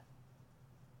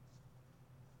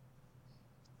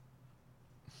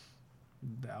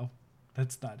 No,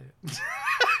 that's not it.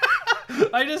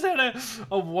 I just had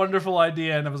a wonderful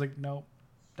idea and I was like, nope,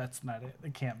 that's not it.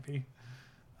 It can't be.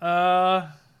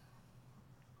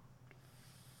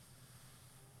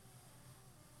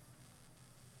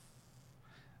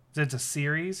 It's a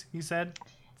series, he said?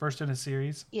 First in a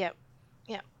series? Yep.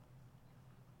 Yep.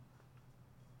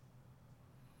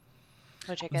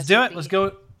 Which I guess Let's do it. Let's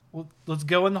go. Let's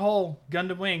go in the hole.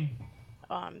 Gundam Wing.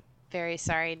 Oh, I'm very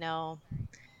sorry. No.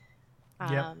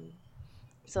 Yep.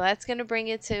 So that's going to bring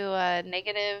it to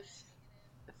negative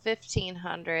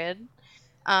 1,500.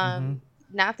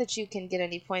 Not that you can get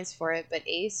any points for it, but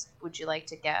Ace, would you like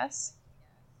to guess?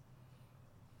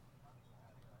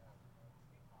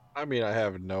 I mean, I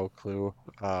have no clue.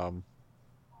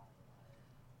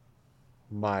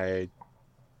 My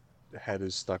head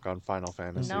is stuck on Final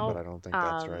Fantasy, Nope. but I don't think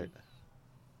that's right.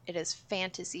 It is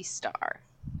Phantasy Star.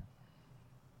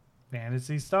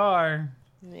 Phantasy Star.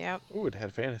 Yep. Ooh, it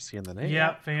had fantasy in the name.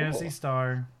 Yep, Phantasy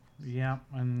Star. Yep,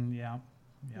 and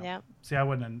Yep. See, I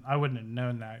wouldn't have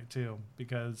known that too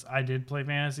because I did play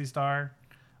Phantasy Star.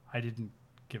 I didn't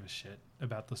give a shit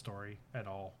about the story at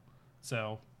all.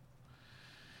 So,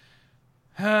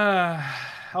 oh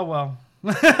well.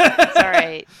 It's all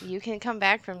right. You can come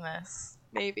back from this.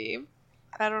 Maybe.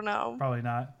 I don't know. Probably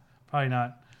not.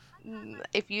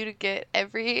 If you get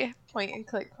every point and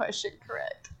click question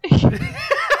correct.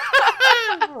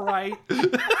 Right.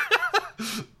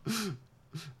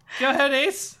 Go ahead,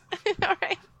 Ace. All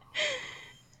right.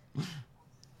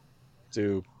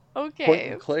 Do Okay. point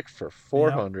and click for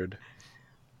 400.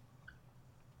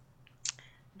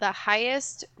 The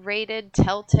highest rated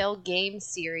Telltale game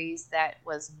series that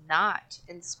was not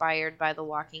inspired by The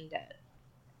Walking Dead.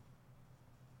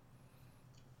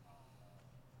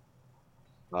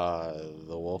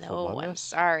 The Wolf Among I'm Us?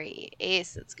 sorry.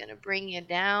 Ace, it's going to bring you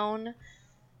down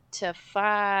to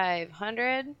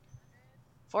 500.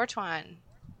 Fortuan.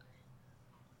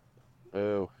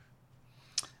 Oh.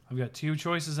 I've got two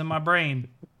choices in my brain.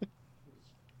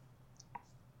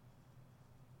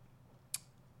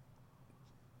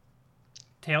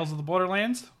 Tales of the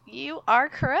Borderlands? You are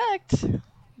correct.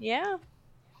 Yeah.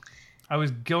 I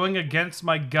was going against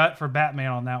my gut for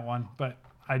Batman on that one, but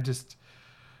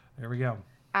there we go.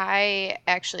 I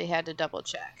actually had to double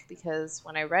check because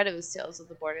when I read it was Tales of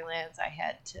the Borderlands, I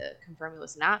had to confirm it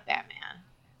was not Batman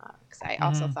because I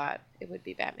also thought it would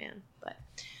be Batman. But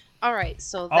all right,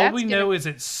 so that's all we know is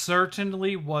it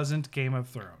certainly wasn't Game of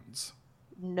Thrones.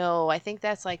 No, I think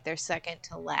that's like their second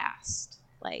to last.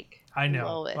 Like I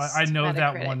know, lowest I know Metacritic.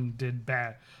 that one did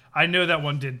bad. I know that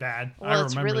one did bad. Well, I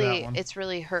remember that one. It's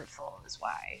really hurtful, is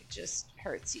why it just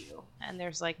hurts you, and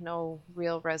there's like no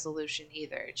real resolution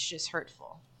either. It's just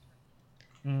hurtful.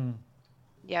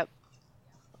 Yep.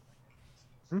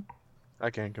 I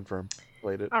can confirm.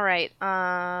 Played it. All right.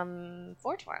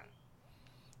 420.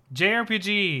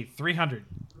 JRPG 300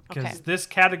 because this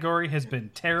category has been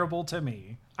terrible to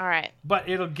me. All right. But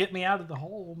it'll get me out of the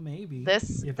hole, maybe.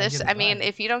 I mean,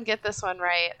 if you don't get this one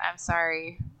right, I'm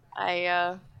sorry.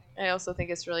 I also think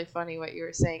it's really funny what you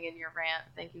were saying in your rant,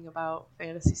 thinking about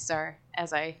Phantasy Star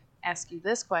as I ask you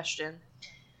this question.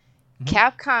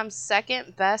 Capcom's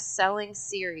second best-selling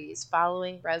series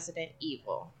following Resident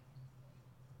Evil.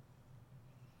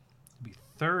 It'd be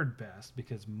third best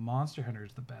because Monster Hunter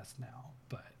is the best now,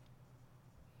 but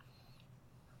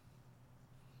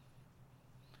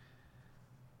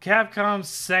Capcom's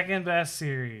second best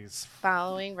series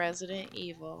following Resident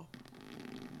Evil.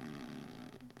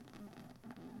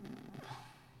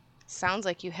 sounds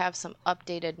like you have some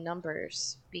updated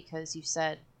numbers because you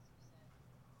said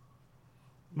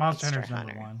Monster Hunter's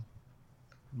number one.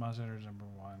 Monster Hunter's number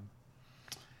one.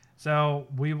 So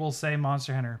we will say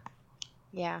Monster Hunter.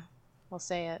 Yeah, we'll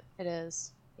say it. It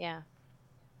is. Yeah.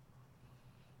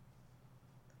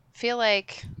 Feel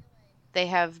like they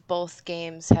have both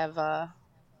games have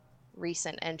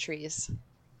recent entries.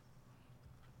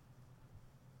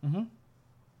 Mm-hmm.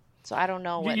 So I don't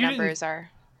know what numbers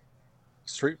are.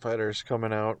 Street Fighter's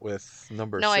coming out with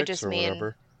number 6 I just or mean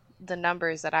whatever. the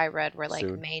numbers that I read were like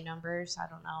Soon. May numbers. I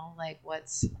don't know, like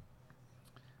what's.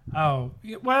 Oh,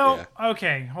 well,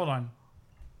 okay, hold on.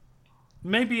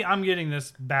 Maybe I'm getting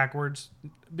this backwards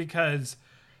because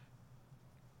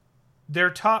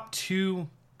their top 2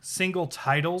 single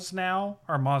titles now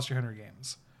are Monster Hunter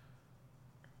games.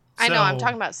 I know, I'm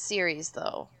talking about series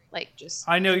though. Like just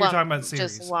I know you're talking about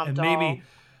series. Just lumped and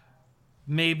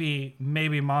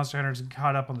maybe Monster Hunter's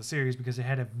caught up on the series because it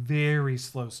had a very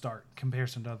slow start in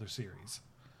comparison to other series.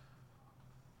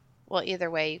 Well,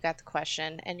 either way, you got the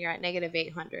question, and you're at negative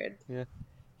 800. Yeah.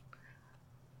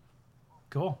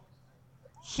 Cool.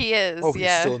 He is. Oh, he's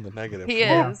still in the negative. He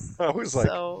is. I was like,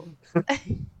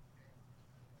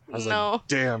 like,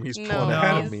 damn, he's pulling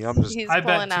ahead of me. I'm just. I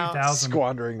bet 2,000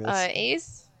 squandering this.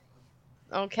 Ace.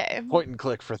 Okay. Point and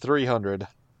click for 300.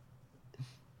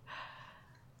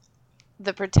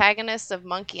 The protagonist of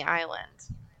Monkey Island.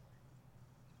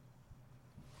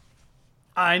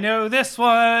 I know this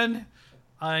one.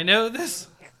 I know this.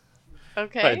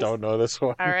 Okay. I don't know this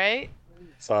one. All right.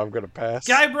 So I'm going to pass.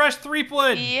 Guybrush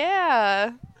Threepwood.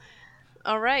 Yeah.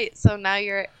 All right. So now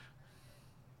you're...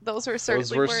 Those were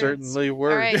certainly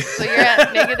words. All right. So you're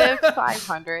at negative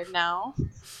 500 now.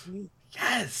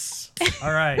 Yes.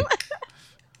 All right.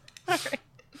 All right.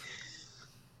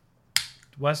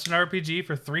 Western RPG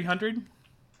for 300.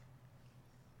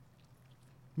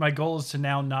 My goal is to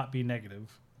now not be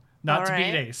negative. Not to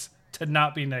beat Ace. To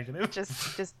not be negative.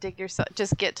 Just dig yourself.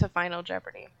 Just get to Final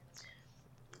Jeopardy.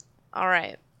 All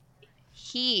right.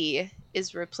 He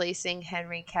is replacing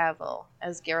Henry Cavill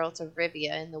as Geralt of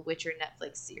Rivia in the Witcher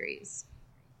Netflix series.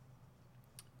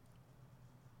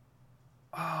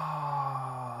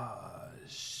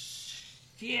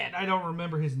 Shit. I don't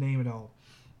remember his name at all.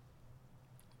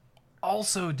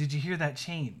 Also, did you hear that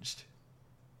changed?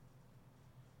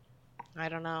 I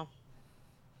don't know.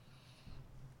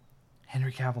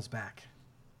 Henry Cavill's back.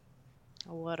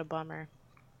 Oh, what a bummer.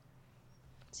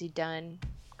 Is he done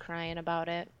crying about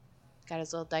it? Got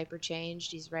his little diaper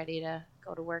changed. He's ready to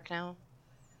go to work now.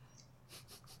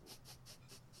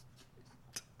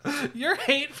 Your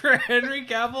hate for Henry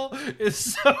Cavill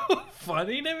is so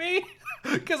funny to me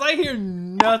because I hear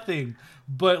nothing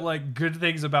but like good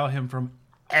things about him from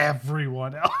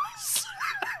everyone else.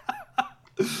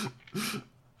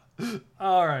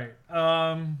 All right.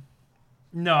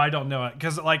 No, I don't know it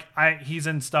because like he's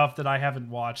in stuff that I haven't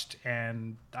watched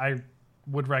and I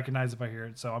would recognize if I hear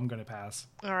it, so I'm gonna pass.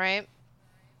 All right.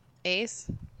 Ace?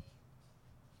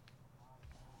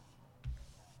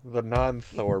 The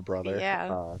non-Thor brother. Yeah.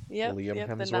 Liam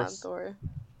Hemsworth. The non-Thor.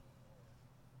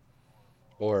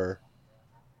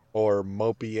 Or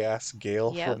mopey ass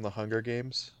Gale from the Hunger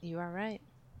Games. You are right.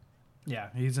 Yeah,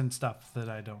 he's in stuff that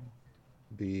I don't.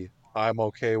 I'm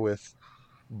okay with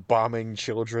bombing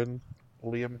children,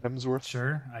 Liam Hemsworth.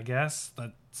 Sure, I guess.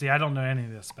 See, I don't know any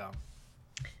of this about.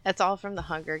 That's all from the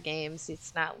Hunger Games.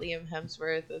 It's not Liam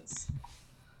Hemsworth. It's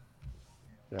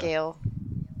Gale.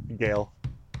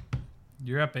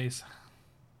 You're up, Ace.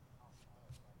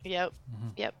 Yep. Mm-hmm.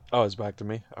 Yep. Oh, it's back to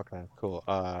me? Okay, cool.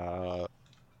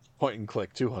 Point and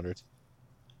click, 200.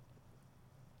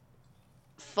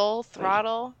 Full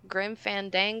Throttle, Grim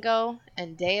Fandango,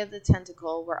 and Day of the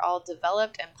Tentacle were all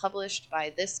developed and published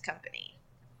by this company.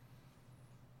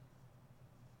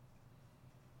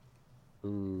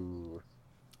 Ooh.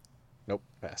 Nope,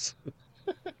 pass.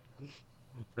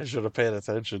 I should have paid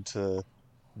attention to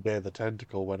Day of the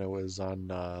Tentacle when it was on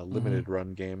limited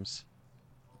run games.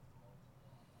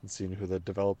 And seen who the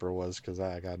developer was, because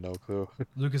I got no clue.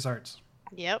 LucasArts.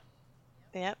 Yep.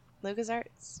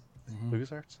 LucasArts.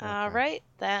 LucasArts? Okay. All right,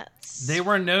 that's... They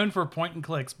were known for point and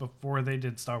clicks before they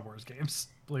did Star Wars games,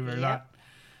 believe it or not.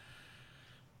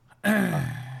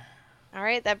 All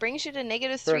right, that brings you to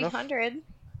negative 300.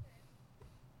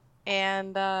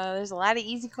 And there's a lot of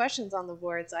easy questions on the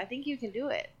board, so I think you can do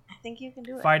it.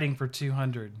 Fighting for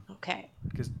 200. Okay.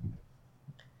 Because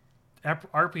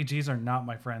RPGs are not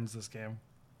my friends this game.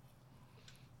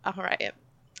 All right.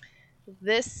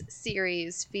 This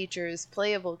series features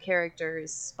playable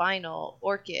characters Spinal,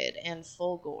 Orchid, and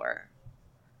Fulgore.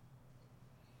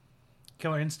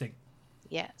 Killer Instinct.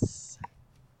 Yes.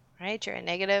 right, you're at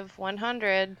negative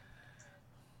 100.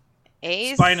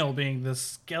 Ace. Spinal being the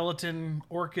skeleton,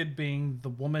 Orchid being the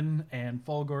woman, and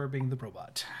Fulgor being the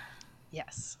robot.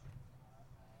 Yes.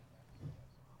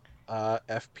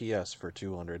 FPS for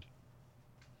 200.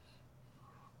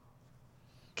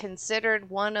 Considered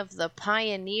one of the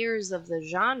pioneers of the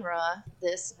genre,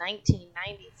 this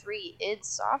 1993 id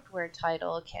Software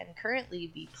title can currently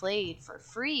be played for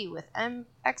free with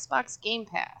Xbox Game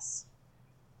Pass.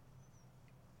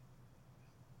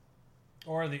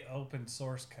 Or the open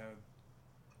source code.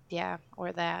 Yeah,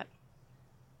 or that.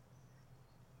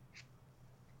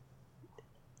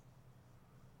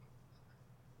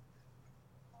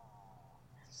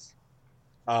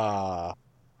 I'm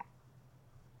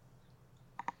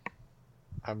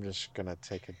just gonna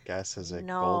take a guess as a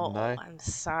No, GoldenEye. I'm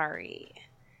sorry.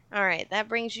 All right, that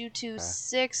brings you to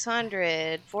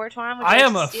 600. Fortuan, would you I like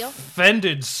am to steal?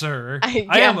 offended, sir. Yeah.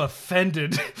 I am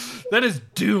offended. That is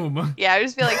doom. Yeah, I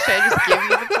just feel like, should I just give you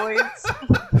the points?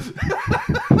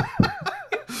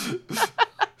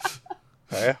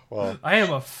 Okay, well. I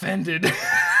am offended.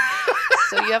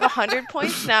 So you have 100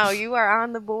 points now. You are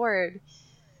on the board.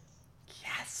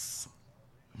 Yes.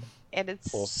 And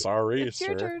it's, Well, sorry, it's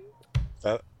your sir. turn.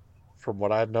 That, from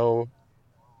what I know,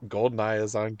 GoldenEye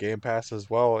is on Game Pass as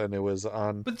well, and it was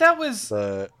on But that was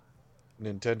the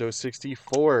Nintendo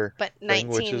 64 But thing,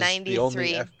 which is the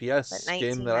only 1993. FPS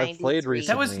game that I've played 1993.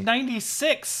 that was recently.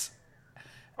 96.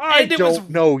 I And it don't was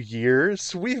know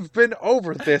years. We've been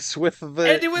over this with the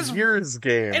and it was years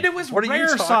game. And it was What are you Rare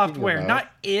talking Software, about?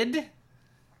 not id.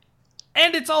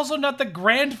 And it's also not the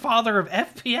grandfather of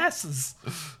FPSs.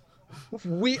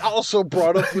 We also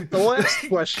brought up with the last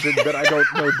question that I don't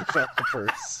know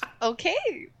developers.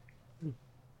 Okay.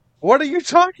 What are you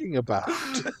talking about?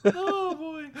 Oh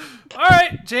boy! All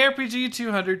right, JRPG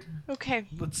 200. Okay.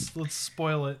 Let's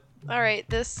spoil it. All right.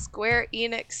 This Square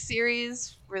Enix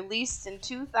series, released in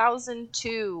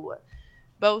 2002,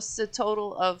 boasts a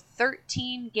total of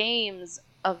 13 games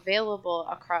available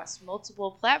across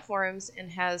multiple platforms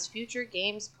and has future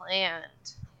games planned.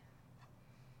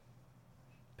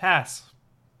 Pass.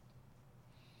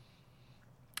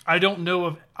 I don't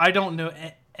know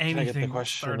anything. Can I get the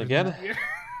question again?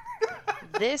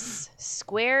 This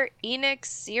Square Enix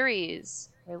series,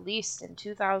 released in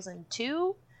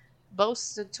 2002,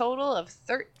 boasts a total of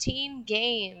 13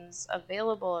 games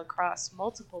available across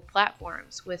multiple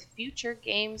platforms with future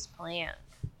games planned.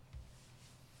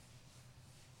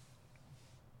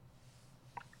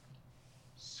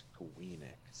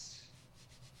 Squeenix.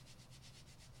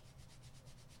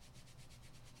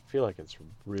 I feel like it's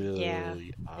really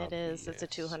It is. It's a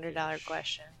 $200 obvious-ish.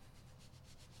 question.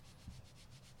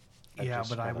 Yeah,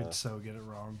 but I would so get it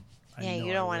wrong. Yeah,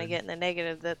 you don't want to get in the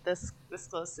negative that this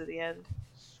close to the end.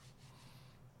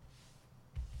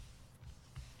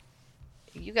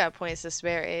 You got points to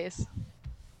spare, Ace.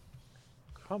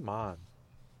 Come on.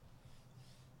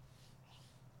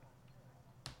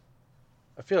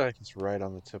 I feel like it's right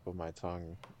on the tip of my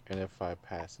tongue, and if I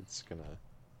pass, it's gonna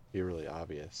be really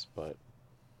obvious, but...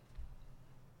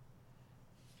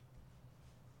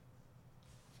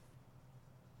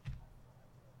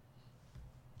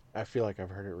 I feel like I've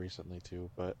heard it recently too,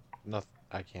 but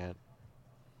I can't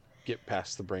get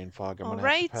past the brain fog. I'm gonna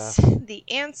have to pass. The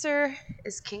answer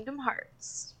is Kingdom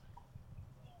Hearts.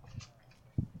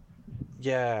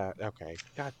 Yeah, okay.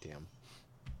 Goddamn.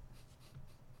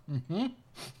 Mm-hmm.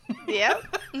 Yep.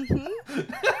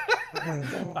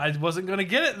 I wasn't gonna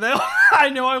get it though. I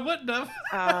know I wouldn't have.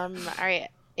 All right,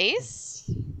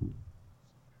 Ace.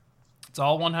 It's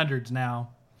all 100s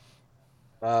now.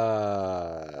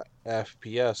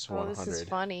 FPS 100. Oh, this is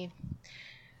funny.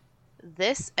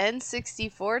 This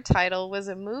N64 title was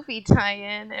a movie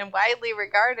tie-in and widely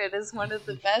regarded as one of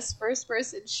the best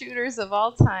first-person shooters of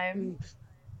all time.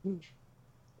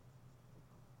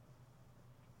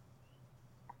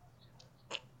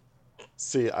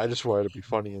 See, I just wanted to be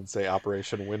funny and say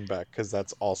Operation Winback because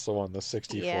that's also on the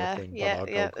 64 thing. But I'll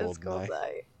go it's GoldenEye.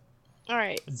 GoldenEye. All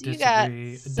right, so Disagree. you got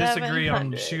Disagree on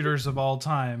 700. shooters of all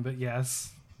time, but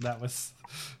yes, that was.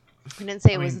 I didn't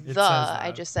say it I was mean, it the. says that.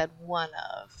 I just said one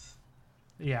of.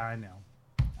 Yeah, I know.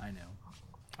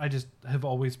 I just have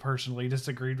always personally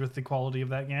disagreed with the quality of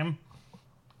that game.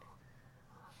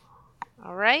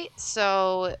 All right,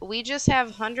 so we just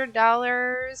have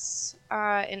 $100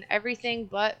 in everything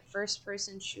but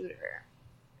first-person shooter.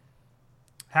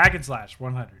 Hack and slash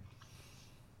 100.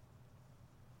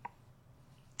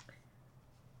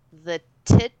 The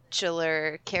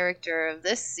titular character of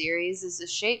this series is a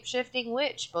shape-shifting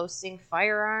witch boasting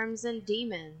firearms and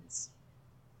demons.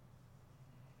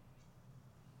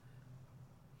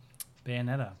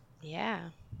 Bayonetta. Yeah.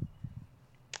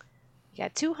 You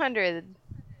got 200.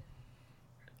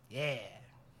 Yeah.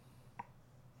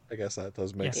 I guess that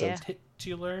does make Yeah. sense.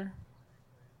 Titular.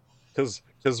 Because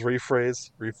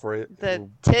rephrase, The restate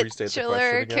the question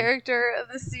titular again. character of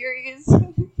the series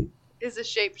is a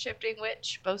shape-shifting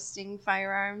witch boasting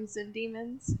firearms and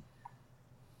demons.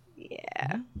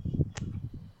 Yeah.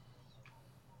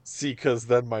 See, because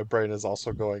then my brain is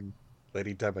also going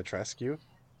Lady Demetrescu,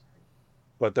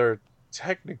 but they're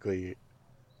technically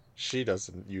she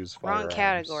doesn't use Wrong firearms.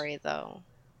 category, though.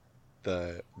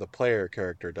 The player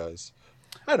character does.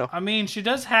 I know. I mean, she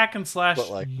does hack and slash But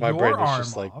like my your brain is arm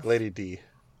just like off. Lady D.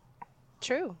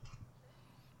 True.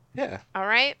 Yeah. All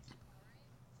right.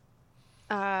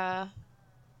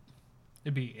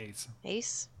 It'd be Ace.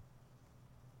 Ace.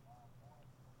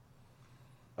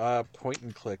 Point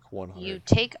and click 100. You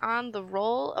take on the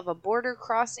role of a border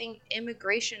crossing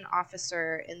immigration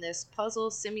officer in this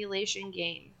puzzle simulation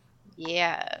game.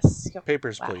 Yes.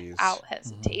 Papers, please. Without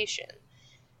hesitation.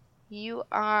 You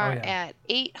are yeah. at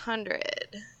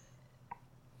 800.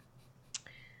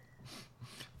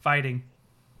 Fighting.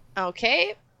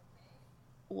 Okay.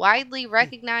 Widely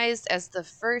recognized as the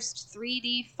first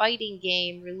 3D fighting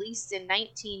game released in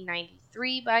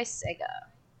 1993 by Sega.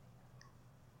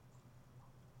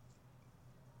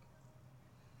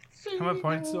 How many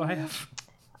points do I have?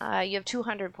 You have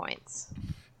 200 points.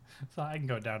 So I can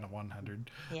go down to 100.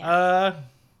 Yeah.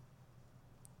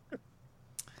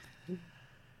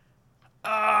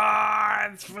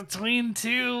 It's between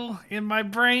two in my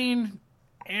brain,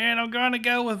 and I'm gonna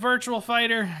go with Virtual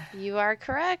Fighter. You are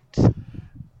correct.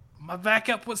 My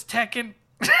backup was Tekken.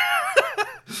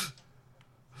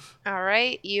 All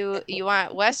right. You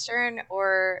want Western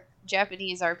or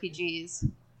Japanese RPGs?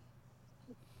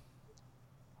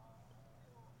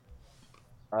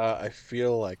 I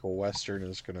feel like Western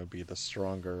is going to be the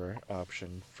stronger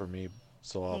option for me,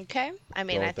 so I'll Okay. I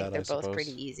mean, go I with think that, they're I both pretty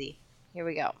suppose. easy. Here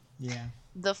we go. Yeah.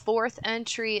 The fourth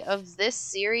entry of this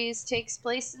series takes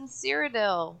place in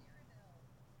Cyrodiil.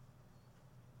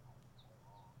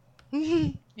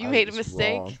 You made a was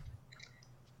mistake.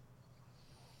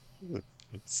 wrong.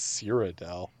 It's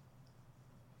Cyrodiil.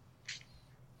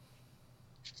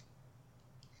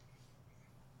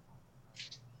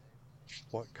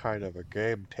 What kind of a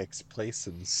game takes place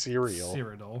in cereal?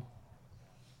 Cyrodiil.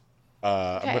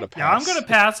 I'm gonna pass. Yeah, I'm gonna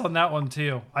pass on that one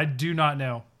too. I do not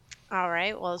know. All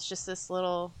right. Well, it's just this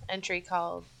little entry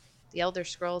called The Elder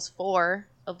Scrolls 4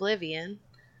 Oblivion.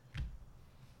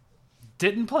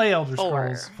 Didn't play Elder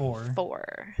Scrolls 4.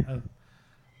 4.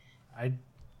 I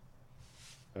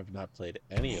have not played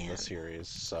any of the series,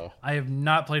 so I have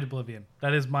not played Oblivion.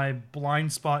 That is my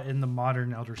blind spot in the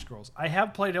modern Elder Scrolls. I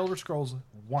have played Elder Scrolls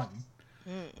 1.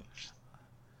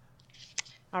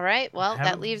 All right. Well,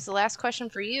 that leaves the last question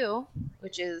for you,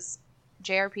 which is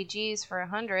JRPGs for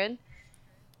 100.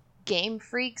 Game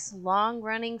Freak's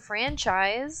long-running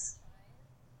franchise.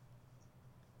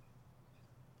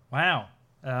 Wow.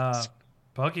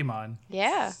 Pokemon.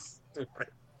 Yeah.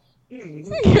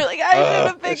 You're like,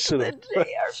 I should have picked the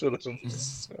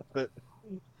JRPGs.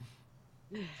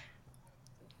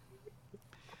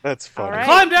 That's funny. Right.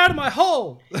 Climbed out of my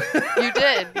hole!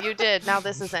 You did. Now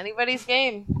this is anybody's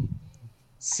game.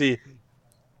 See,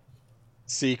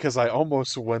 because I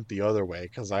almost went the other way,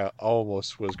 because I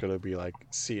almost was going to be like,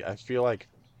 I feel like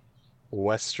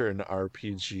Western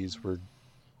RPGs were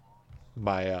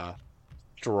my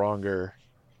stronger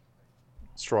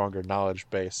knowledge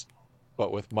base,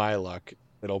 but with my luck,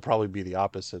 it'll probably be the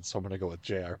opposite, so I'm going to go with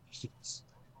JRPGs.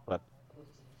 But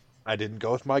I didn't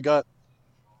go with my gut.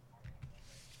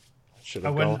 I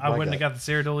wouldn't have got the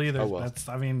Cyrodiil either. Oh, well.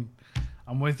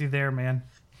 I'm with you there, man.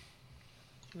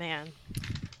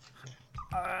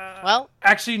 Well,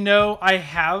 actually, no, I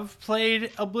have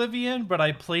played Oblivion, but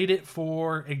I played it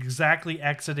for exactly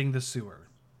exiting the sewer.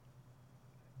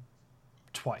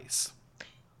 Twice.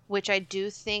 Which I do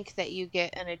think that you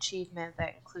get an achievement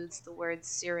that includes the word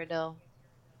Cyrodiil.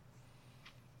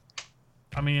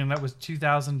 I mean, that was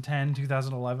 2010,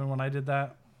 2011 when I did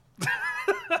that.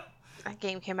 That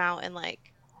game came out in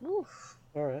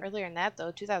earlier than that, though,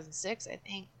 2006, I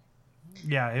think.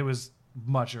 Yeah, it was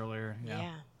much earlier.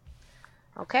 Yeah.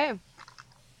 Okay.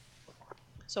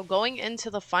 So going into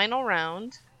the final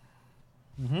round,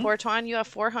 Fortuan, you have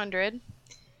 400.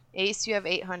 Ace, you have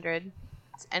 800.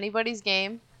 It's anybody's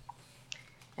game.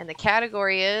 And the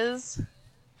category is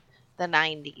the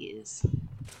 90s.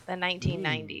 The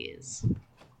 1990s.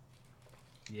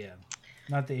 Yeah.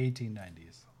 Not the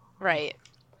 1890s. Right.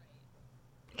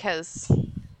 Because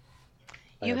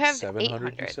you have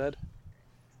 700. You said?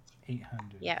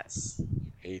 800. Yes.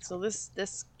 800. So this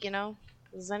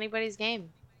is anybody's game.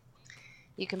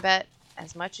 You can bet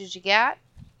as much as you got.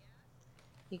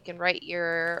 You can write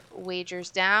your wagers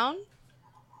down,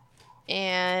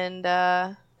 and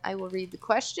I will read the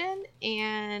question,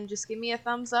 and just give me a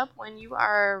thumbs up when you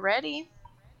are ready.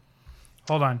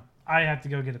 Hold on. I have to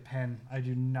go get a pen. I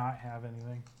do not have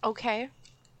anything. Okay.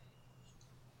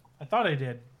 I thought I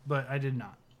did, but I did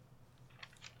not.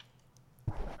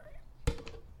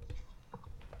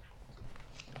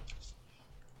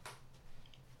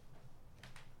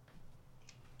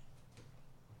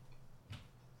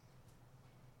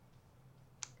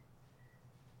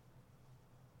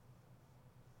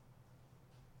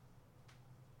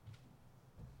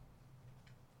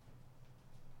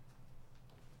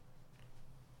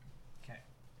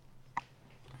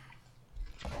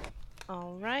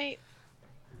 All right.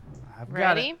 I've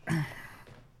got Ready? it.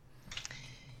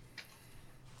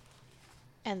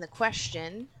 And the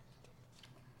question: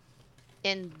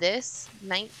 in this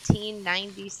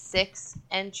 1996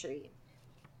 entry,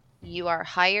 you are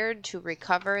hired to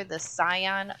recover the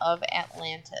Scion of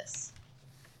Atlantis.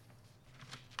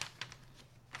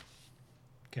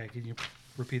 Okay, can you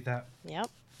repeat that? Yep.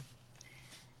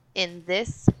 In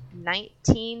this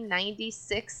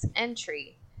 1996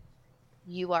 entry,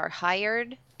 you are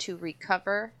hired to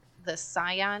recover the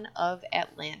Scion of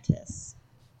Atlantis.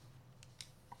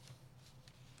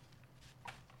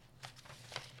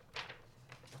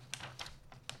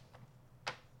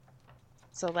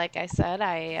 So like I said,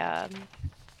 I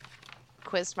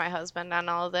quizzed my husband on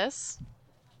all of this.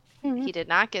 Mm-hmm. He did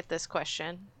not get this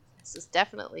question. This is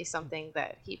definitely something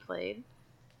that he played.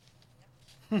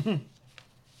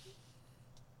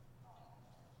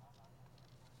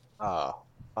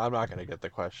 I'm not gonna get the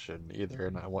question either,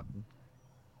 and I went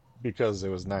because it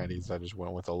was 90s. I just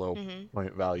went with a low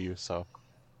point value. So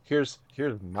here's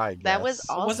my guess. That was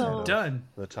also it wasn't done.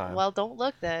 The time. Well, don't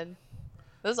look then.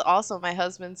 This is also my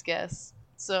husband's guess.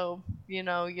 So you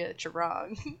get you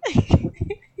wrong.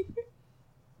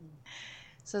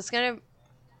 So it's gonna.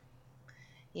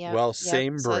 Yeah. Well,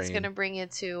 same brain. So it's gonna bring you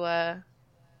to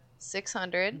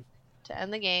 600 to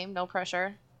end the game. No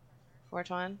pressure,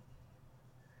 Fortuan.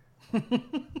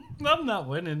 I'm not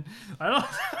winning. I don't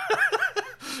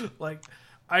like.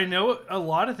 I know a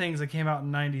lot of things that came out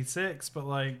in '96, but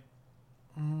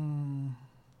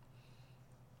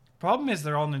problem is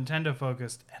they're all Nintendo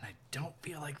focused, and I don't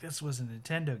feel like this was a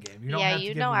Nintendo game. You don't have to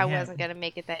give me I a hint. wasn't gonna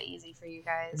make it that easy for you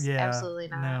guys. Yeah, absolutely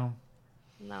not.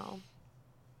 No.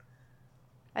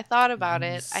 I thought about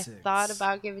 96. it. I thought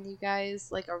about giving you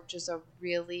guys just a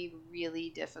really, really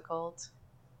difficult,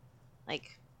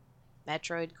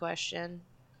 Metroid question,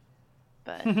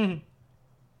 but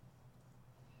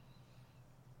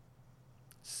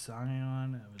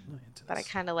Scion of Atlantis. But I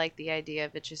kind of like the idea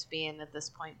of it just being at this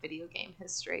point video game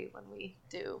history when we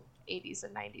do 80s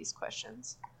and 90s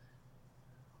questions.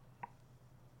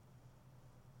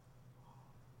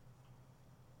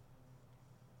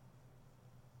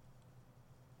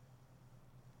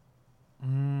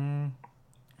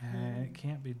 It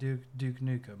can't be Duke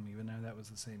Nukem, even though that was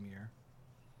the same year.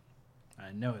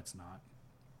 I know it's not.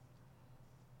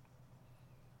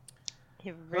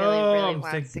 He really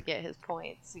wants to get his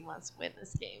points. He wants to win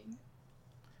this game.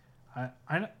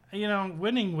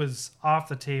 Winning was off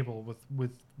the table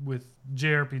with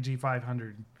JRPG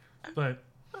 500, but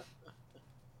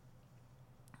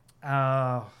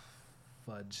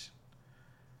fudge.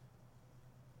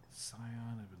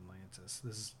 Scion of Atlantis.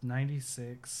 This is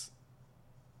 96.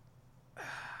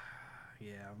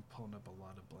 Yeah, I'm pulling up a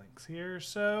lot of blanks here.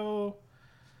 So,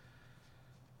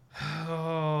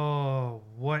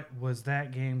 what was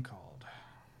that game called?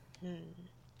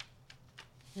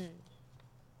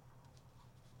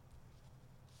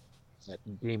 That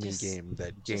gaming game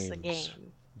that games just a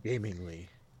game. Gamingly.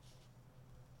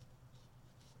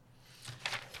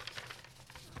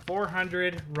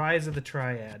 400 Rise of the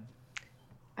Triad.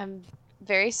 I'm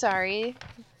very sorry.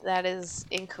 That is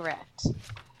incorrect.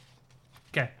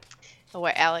 Okay.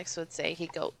 What Alex would say,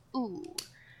 he'd go, ooh,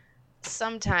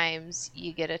 sometimes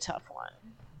you get a tough one.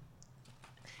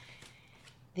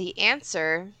 The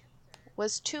answer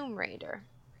was Tomb Raider.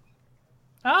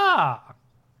 Ah!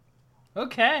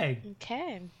 Okay.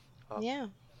 Okay. Yeah.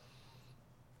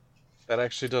 That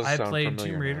actually does sound familiar. I played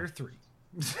Tomb Raider 3.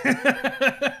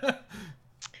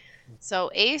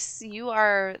 So, Ace, you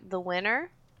are the winner.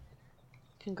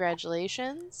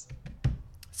 Congratulations.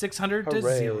 600 to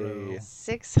 0.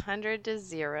 600 to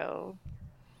 0.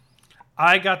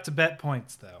 I got to bet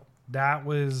points, though.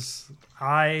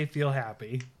 I feel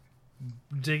happy.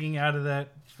 Digging out of that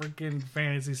freaking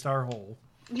Phantasy Star hole.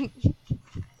 Good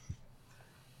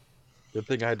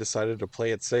thing I decided to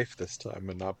play it safe this time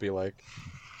and not be like,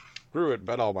 screw it,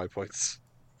 bet all my points.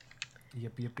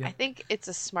 Yep. I think it's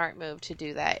a smart move to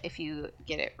do that if you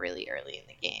get it really early in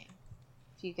the game.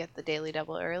 If you get the daily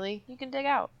double early, you can dig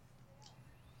out.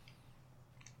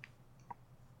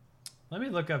 Let me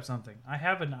look up something. I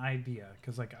have an idea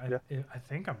because, like, I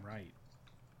think I'm right.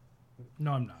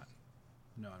 No, I'm not.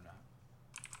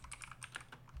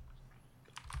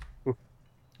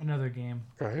 Another game.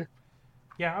 Okay.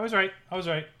 Yeah, I was right.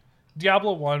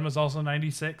 Diablo 1 was also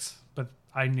 96, but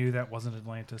I knew that wasn't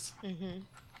Atlantis. Mm-hmm.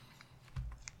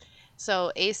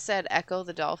 So Ace said Echo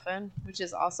the Dolphin, which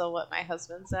is also what my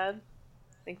husband said.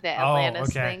 I think the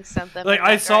Atlantis thing sent them like in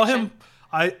that I saw direction. him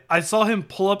I saw him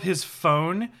pull up his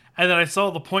phone, and then I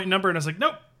saw the point number, and I was like,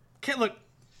 nope, can't look.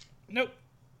 Nope.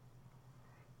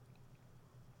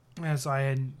 As I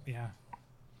had, Yeah,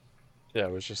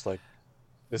 it was just like,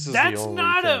 this is That's the only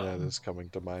not thing that is coming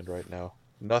to mind right now.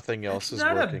 Nothing else is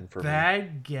working for me.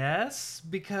 Bad guess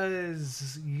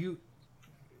because you.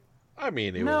 I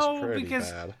mean, it was pretty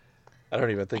bad. I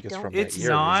don't even think it's from that year. It's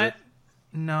not. Is it?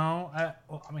 No, I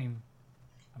mean,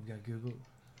 I've got Google.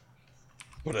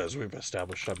 But as we've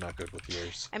established, I'm not good with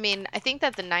years. I mean, I think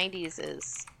that the 90s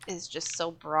is just so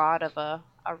broad of a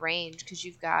range because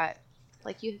you've got,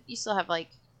 like, you still have, like,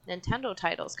 Nintendo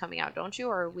titles coming out, don't you?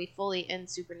 Or are we fully in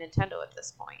Super Nintendo at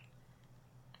this point?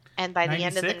 And by the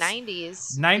end of the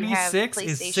 90s, 96 you have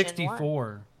is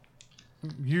 64.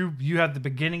 1. You have the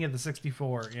beginning of the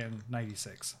 64 in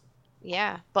 96.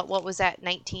 Yeah, but what was that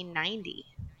 1990?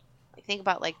 Like, think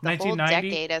about, like, the whole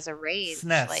decade as a range.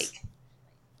 SNES. Like,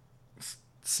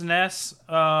 SNES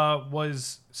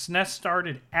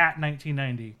started at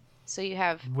 1990. So you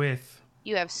have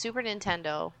Super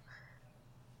Nintendo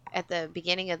at the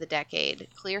beginning of the decade,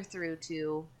 clear through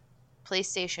to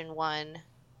PlayStation 1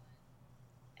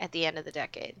 at the end of the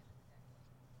decade.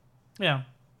 Yeah.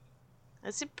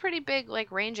 It's a pretty big,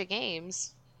 like, range of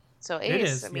games. So Ace, it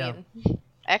is, I mean,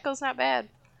 Echo's not bad.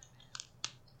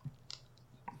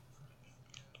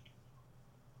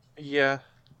 Yeah.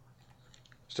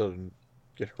 Still didn't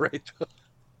get it right.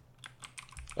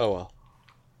 Oh well.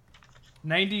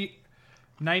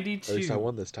 92 At least I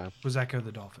won this time. was Echo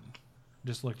the Dolphin.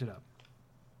 Just looked it up.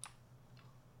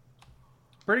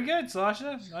 Pretty good,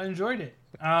 Sasha. I enjoyed it.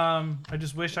 I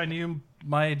just wish I knew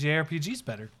my JRPGs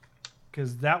better,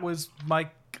 because that was my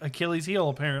Achilles heel,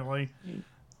 apparently.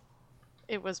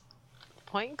 It was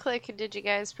point and click and did you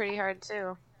guys pretty hard,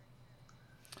 too.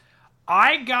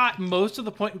 I got most of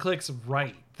the point and clicks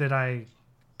right that I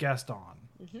guessed on.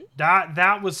 Mm-hmm.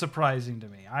 That was surprising to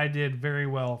me. I did very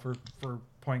well for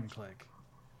point and click.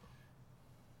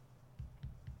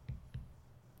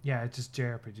 Yeah, it's just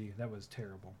JRPG. That was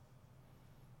terrible.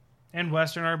 And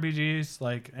Western RPGs,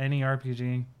 like any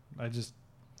RPG,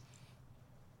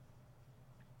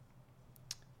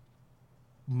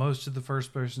 most of the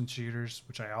first-person shooters,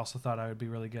 which I also thought I would be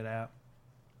really good at.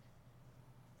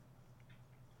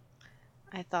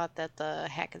 I thought that the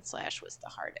hack and slash was the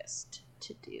hardest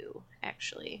to do,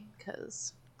 actually,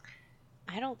 because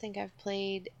I don't think I've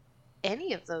played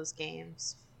any of those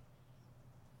games.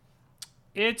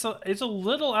 It's a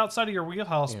little outside of your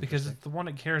wheelhouse because it's the one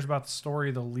that cares about the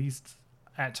story the least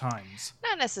at times.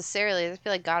 Not necessarily. I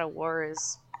feel like God of War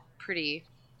is pretty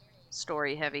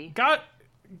story heavy. God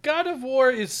of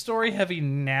War is story heavy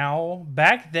now.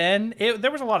 Back then,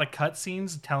 there was a lot of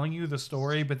cutscenes telling you the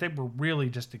story, but they were really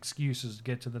just excuses to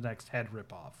get to the next head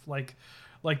ripoff. Like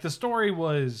the story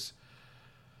was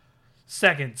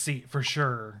second seat for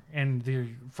sure in the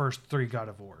first 3 God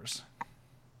of Wars.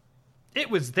 It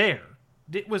was there.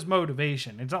 It was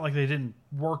motivation. It's not like they didn't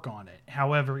work on it.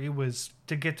 However, it was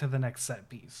to get to the next set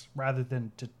piece rather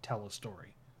than to tell a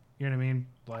story. You know what I mean?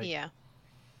 Like, yeah.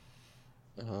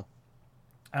 Uh-huh.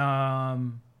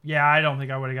 Yeah, I don't think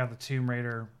I would have got the Tomb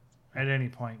Raider at any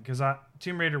point because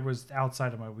Tomb Raider was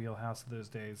outside of my wheelhouse those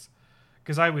days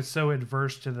because I was so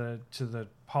adverse to the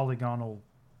polygonal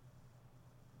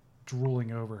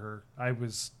drooling over her. I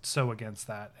was so against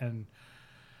that, and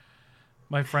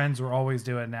my friends were always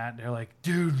doing that. They're like,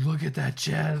 "Dude, look at that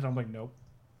chest." And I'm like, "Nope,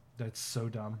 that's so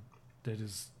dumb. That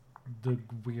is the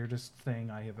weirdest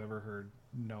thing I have ever heard.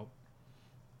 Nope."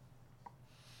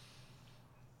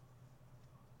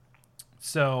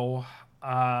 So,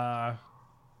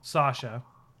 Sasha.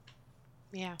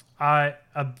 Yeah.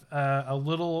 A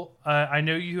little. I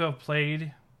know you have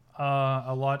played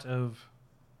a lot of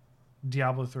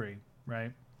Diablo 3,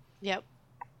 right? Yep.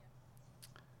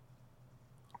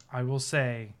 I will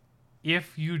say,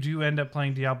 if you do end up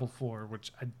playing Diablo 4,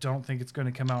 which I don't think it's going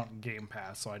to come out in Game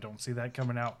Pass, so I don't see that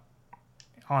coming out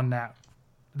on that.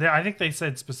 I think they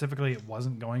said specifically it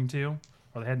wasn't going to,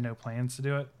 or they had no plans to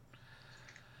do it.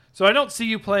 So I don't see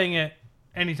you playing it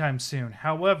anytime soon.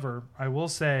 However, I will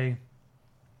say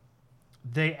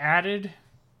they added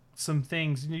some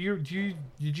things. Did you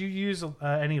use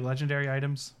any legendary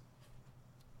items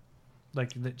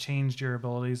like that changed your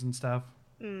abilities and stuff?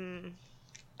 I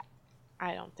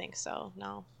don't think so.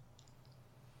 No.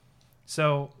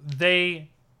 So they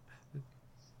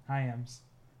added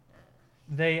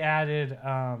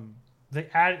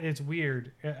it's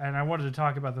weird, and I wanted to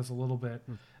talk about this a little bit.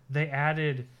 They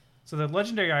added so the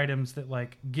legendary items that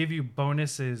like give you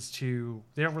bonuses to,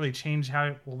 they don't really change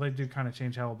how, well, they do kind of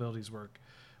change how abilities work,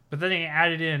 but then they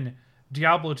added in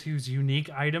Diablo 2's unique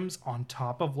items on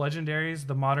top of legendaries,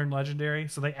 the modern legendary.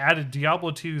 So they added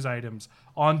Diablo 2's items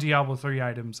on Diablo 3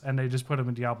 items, and they just put them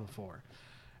in Diablo 4.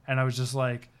 And I was just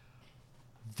like,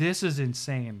 this is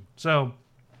insane. So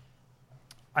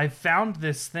I found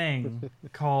this thing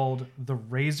called the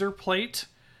Razor Plate,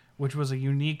 which was a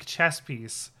unique chess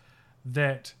piece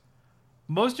that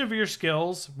most of your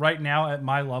skills right now at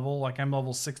my level, like I'm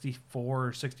level 64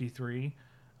 or 63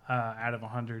 out of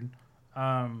 100,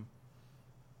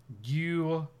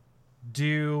 you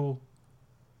do,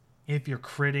 if you're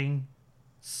critting,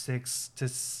 6,000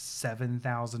 to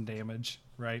 7,000 damage,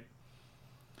 right?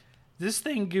 This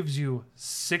thing gives you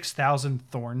 6,000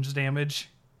 thorns damage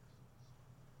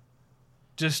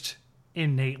just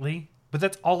innately, but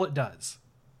that's all it does.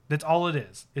 That's all it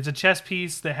is. It's a chess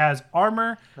piece that has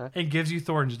armor and gives you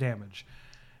thorns damage.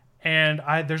 And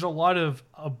there's a lot of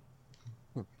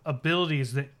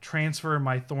abilities that transfer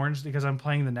my thorns because I'm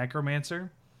playing the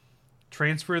Necromancer.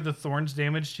 Transfer the thorns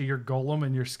damage to your golem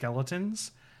and your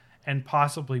skeletons and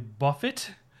possibly buff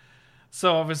it.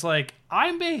 So I was like,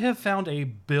 I may have found a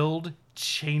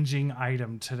build-changing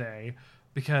item today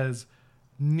because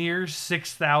near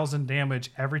 6,000 damage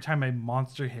every time a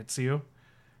monster hits you.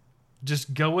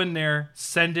 Just go in there,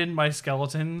 send in my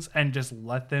skeletons, and just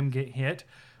let them get hit.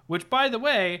 Which, by the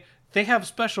way, they have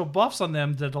special buffs on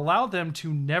them that allow them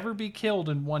to never be killed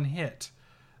in one hit.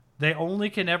 They only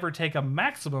can ever take a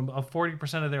maximum of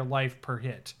 40% of their life per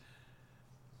hit.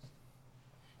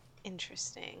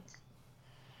 Interesting.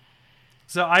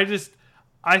 So I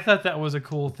thought that was a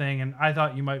cool thing, and I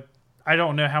thought you might. I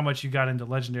don't know how much you got into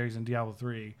legendaries in Diablo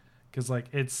 3, because like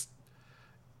it's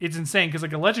insane. Because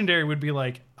like a legendary would be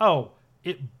like, oh,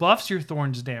 it buffs your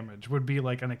thorns damage, would be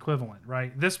like an equivalent,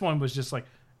 right? This one was just like,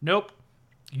 nope,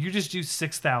 you just do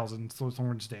 6,000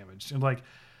 thorns damage, and like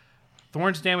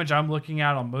thorns damage I'm looking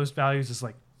at on most values is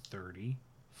like 30,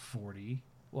 40,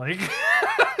 like.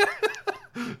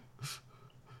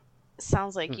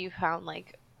 Sounds like you found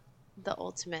like the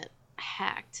ultimate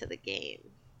hack to the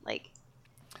game. Like,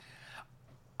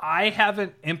 I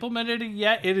haven't implemented it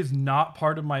yet. It is not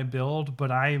part of my build,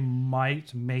 but I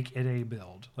might make it a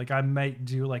build. Like I might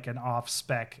do like an off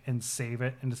spec and save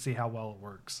it and to see how well it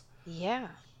works. yeah.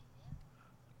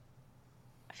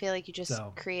 I feel like you just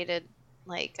created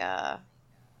like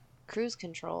cruise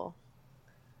control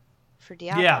for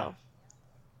Diablo.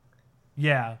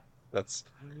 Yeah. That's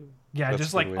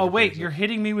just like, oh wait, you're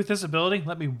hitting me with this ability?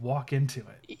 Let me walk into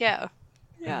it. Yeah.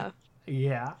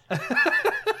 Yeah.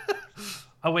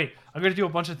 Oh wait, I'm gonna do a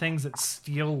bunch of things that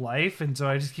steal life, and so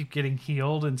I just keep getting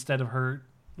healed instead of hurt.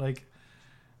 Like,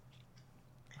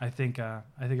 I think I'm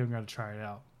gonna try it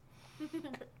out.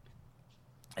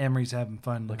 Emery's having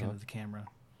fun looking at the camera.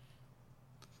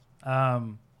 I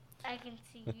can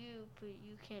see you, but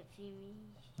you can't see me.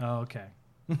 Oh, okay.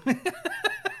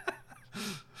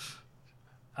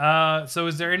 So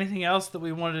is there anything else that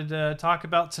we wanted to talk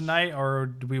about tonight, or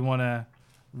do we want to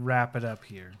wrap it up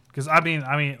here? Because I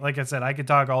mean, like I said, I could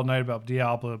talk all night about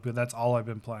Diablo, but that's all I've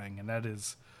been playing, and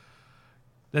that's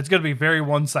going to be very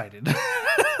one-sided.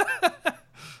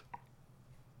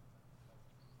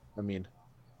 I mean,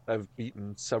 I've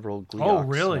beaten several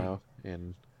Gleeoks now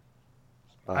in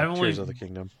Tears of the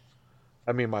Kingdom.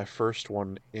 I mean, my first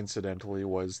one, incidentally,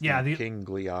 was the King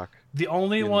Gleeok. The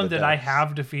only one that I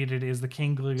have defeated is the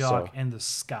King Gleeok in the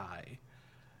sky.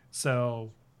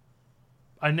 So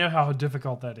I know how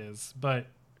difficult that is, but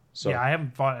I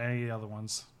haven't fought any of the other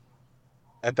ones.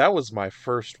 And that was my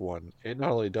first one. It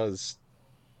not only does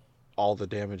all the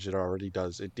damage it already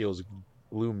does, it deals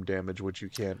gloom damage, which you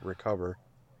can't recover.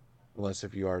 Unless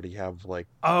if you already have, like...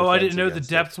 Oh, I didn't know the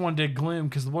depths one did gloom,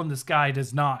 because the one in the sky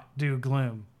does not do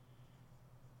gloom.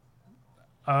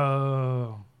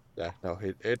 Oh. Yeah, no,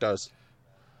 it does.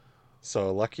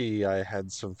 So lucky I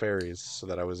had some fairies so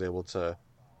that I was able to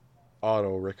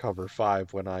auto-recover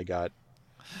 5 when I got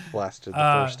blasted the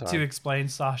first time. To explain,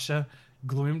 Sasha,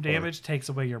 gloom damage takes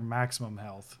away your maximum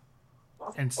health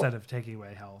instead of taking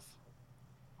away health.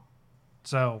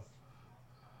 So...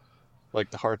 like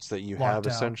the hearts that you have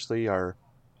essentially are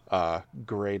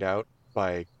grayed out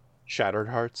by shattered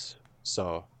hearts.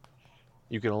 So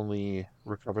you can only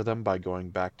recover them by going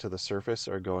back to the surface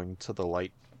or going to the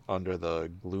light under the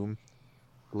gloom.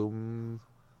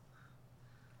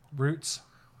 Roots.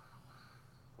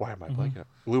 Why am I blanking?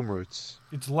 Gloom roots.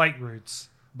 It's light roots,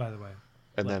 by the way.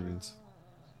 And light then roots.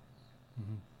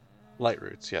 Light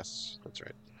roots. Yes, that's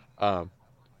right.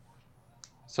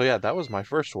 So yeah, that was my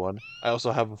first one. I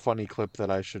also have a funny clip that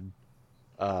I should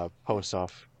post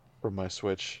off from my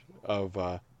Switch of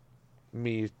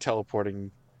me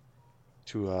teleporting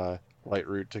to Light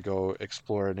Route to go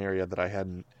explore an area that I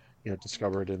hadn't,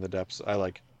 discovered in the depths. I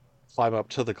like climb up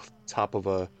to the top of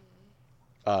a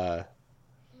uh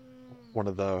one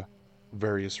of the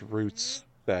various routes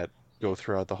that go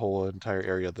throughout the whole entire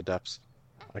area of the depths.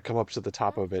 I come up to the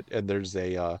top of it, and there's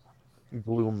a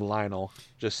Bloom Lionel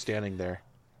just standing there,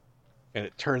 and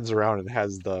it turns around and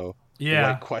has the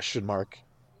white question mark.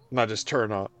 And I just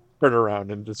turn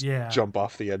around and just jump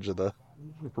off the edge of the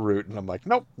route, and I'm like,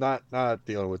 nope, not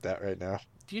dealing with that right now.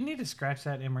 Do you need to scratch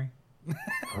that, Emery?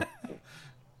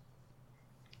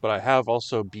 But I have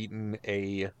also beaten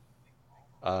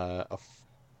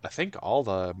I think all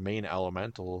the main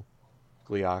elemental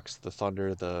Gleoks, the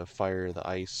thunder, the fire, the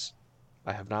ice.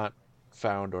 I have not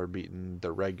found or beaten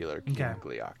the regular King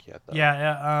Gleok yet, though.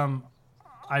 Yeah,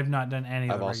 I've not done any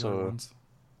of the regular ones.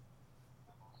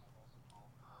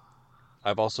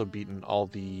 I've also beaten all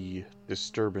the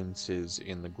disturbances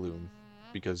in the gloom,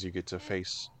 because you get to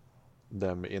face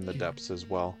them in the depths as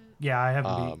well. Yeah, I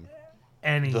haven't beat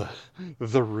any.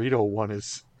 The Rito one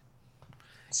is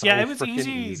so it was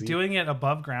easy doing it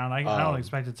above ground. I don't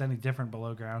expect it's any different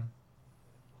below ground.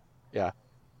 Yeah.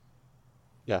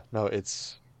 Yeah, no,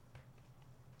 it's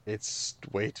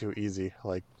way too easy.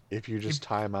 Like, if you just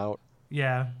time out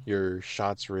your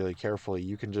shots really carefully,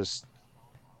 you can just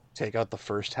take out the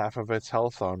first half of its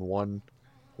health on one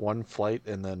flight,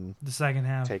 and then the second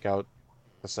half take out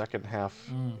the second half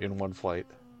in one flight.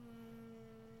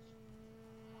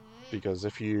 Because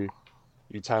if you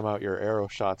time out your arrow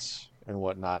shots and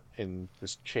whatnot and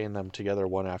just chain them together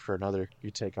one after another,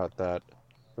 you take out the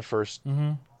first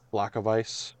block of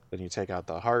ice, then you take out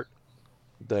the heart,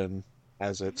 then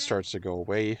as it starts to go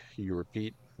away, you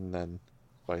repeat, and then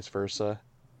vice versa.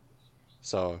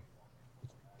 So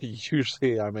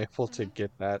usually I'm able to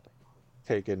get that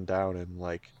taken down in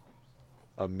like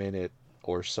a minute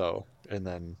or so, and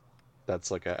then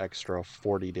that's like an extra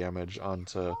 40 damage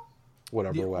onto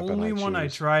whatever weapon I choose. The only one I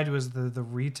tried was the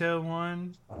Rito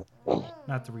one.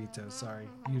 Not the Rito, sorry.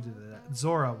 You did that.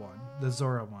 Zora one. The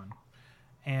Zora one.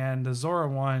 And the Zora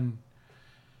one...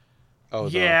 Oh,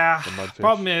 the mudfish.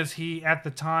 Problem is, at the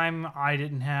time, I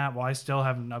didn't have... Well, I still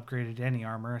haven't upgraded any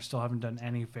armor. I still haven't done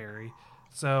any fairy.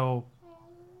 So...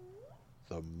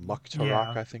 The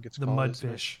Muktarok, I think it's called. The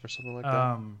mudfish. Or something like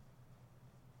that.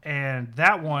 And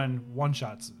that one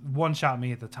one-shot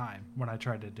me at the time when I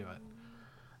tried to do it.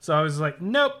 So I was like,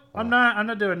 nope, I'm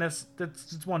not doing this.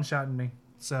 It's one-shotting me.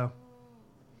 So...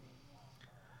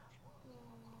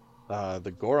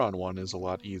 The Goron one is a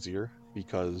lot easier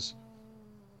because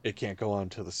it can't go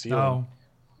onto the ceiling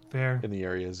in the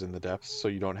areas in the depths, so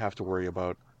you don't have to worry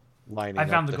about lining up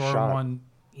the shot. I found the Goron one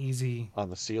easy on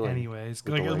the ceiling. Anyways,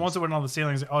 like once it went on the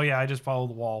ceiling, I was like, I just follow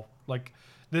the wall. Like,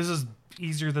 this is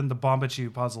easier than the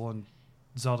Bombachu puzzle in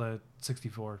Zelda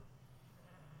 64.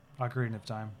 Ocarina of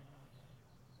Time.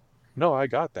 No, I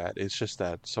got that. It's just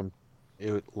that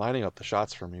lining up the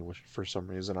shots for me, which for some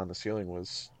reason on the ceiling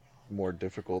was more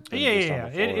difficult than just on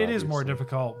the floor, it is more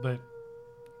difficult, but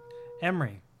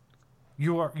Emery,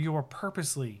 you are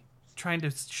purposely trying to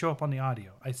show up on the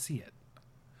audio. I see it.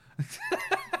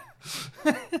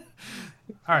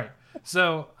 All right,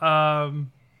 so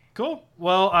cool.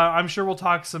 Well, I'm sure we'll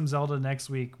talk some Zelda next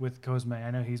week with Cosme.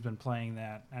 I know he's been playing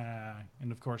that,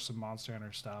 and of course some Monster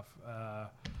Hunter stuff.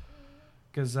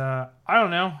 Because I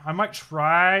don't know, I might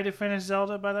try to finish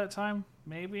Zelda by that time.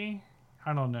 Maybe,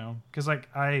 I don't know. Because like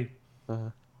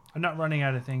I'm not running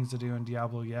out of things to do in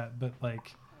Diablo yet, but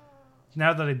like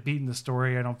now that I've beaten the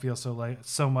story, I don't feel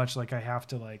so much like I have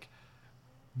to like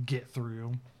get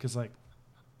through. Because like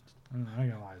I'm not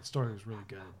gonna lie, the story was really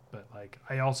good, but like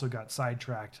I also got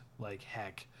sidetracked like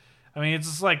heck. I mean, it's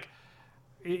just like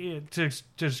to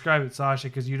describe it, Sasha,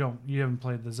 because you haven't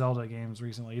played the Zelda games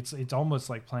recently. It's almost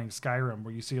like playing Skyrim,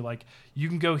 where you see like you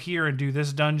can go here and do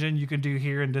this dungeon, you can do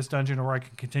here in this dungeon, or I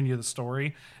can continue the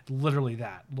story. Literally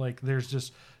that. Like there's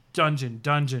just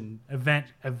dungeon,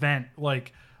 event,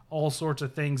 like all sorts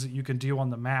of things that you can do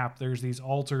on the map. There's these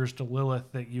altars to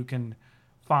Lilith that you can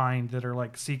find that are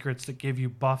like secrets that give you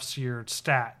buffs to your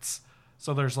stats.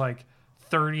 So there's like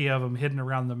 30 of them hidden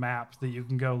around the map that you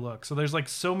can go look. So there's like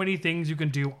so many things you can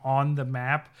do on the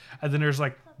map, and then there's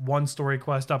like one story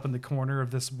quest up in the corner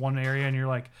of this one area, and you're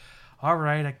like, all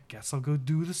right, I guess I'll go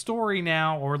do the story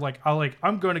now. Or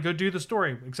I'm going to go do the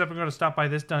story, except I'm going to stop by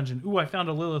this dungeon. Ooh, I found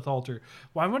a Lilith altar.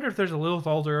 Well, I wonder if there's a Lilith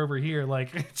altar over here.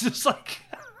 Like, it's just like,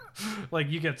 like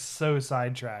you get so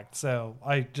sidetracked. So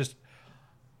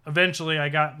eventually I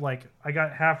got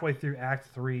halfway through Act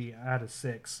 3 out of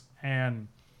 6, and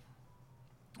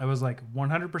I was like,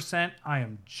 100%, I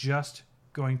am just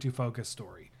going to focus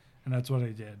story. And that's what I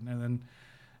did. And then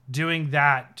doing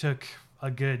that took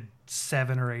a good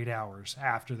 7 or 8 hours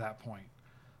after that point.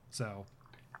 So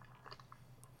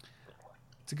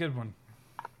it's a good one.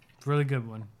 Really good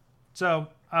one. So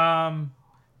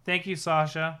thank you,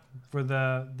 Sasha, for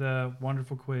the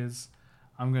wonderful quiz.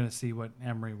 I'm going to see what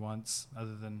Emery wants,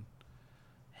 other than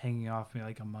hanging off me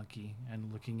like a monkey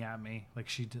and looking at me like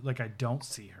she did, like I don't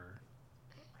see her.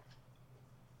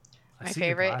 My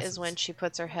favorite is when she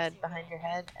puts her head behind your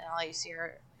head and all you see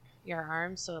are your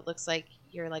arms, so it looks like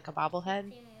you're like a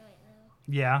bobblehead.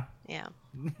 Yeah. Yeah.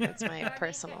 That's my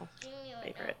personal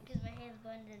favorite. Because my hair's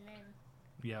blended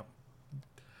in. Yep.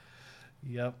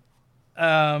 Yep.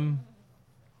 Yeah.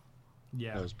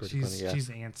 That was pretty funny, yeah. She's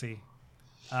antsy.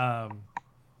 I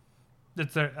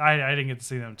didn't get to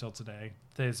see them until today.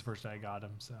 Today's the first day I got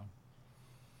them, so.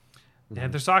 They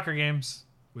had their soccer games,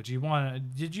 which you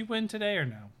won. Did you win today or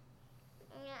no?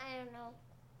 Yeah, I don't know.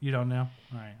 You don't know?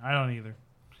 All right. I don't either.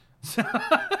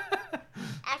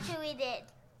 Actually, we did.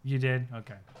 You did?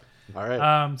 Okay. All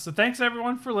right. So thanks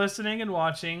everyone for listening and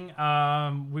watching.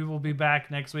 We will be back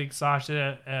next week.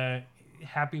 Sasha,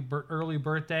 happy early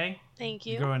birthday. Thank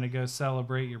you. You're going to go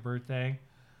celebrate your birthday.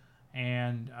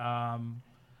 And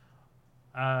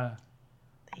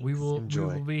we will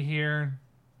be here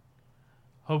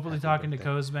hopefully talking to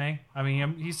Cosme. I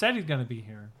mean, he said he's going to be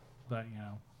here, but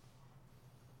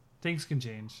things can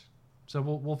change. So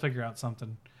we'll figure out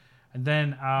something. And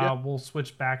then we'll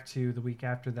switch back to the week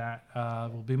after that.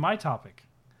 Will be my topic.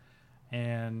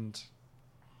 And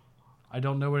I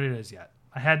don't know what it is yet.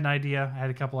 I had an idea. I had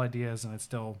a couple ideas, and it's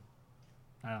still,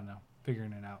 I don't know,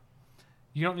 figuring it out.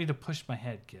 You don't need to push my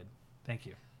head, kid. Thank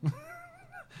you.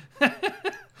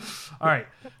 All right.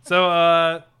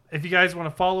 So if you guys want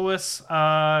to follow us,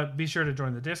 be sure to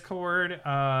join the Discord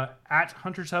at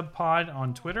Hunters Hub Pod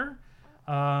on Twitter.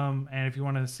 And if you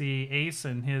want to see Ace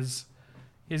and his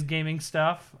gaming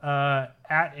stuff,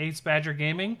 at Ace Badger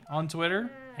Gaming on Twitter.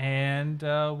 And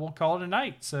we'll call it a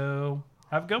night. So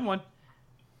have a good one.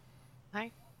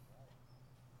 Bye.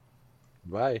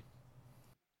 Bye.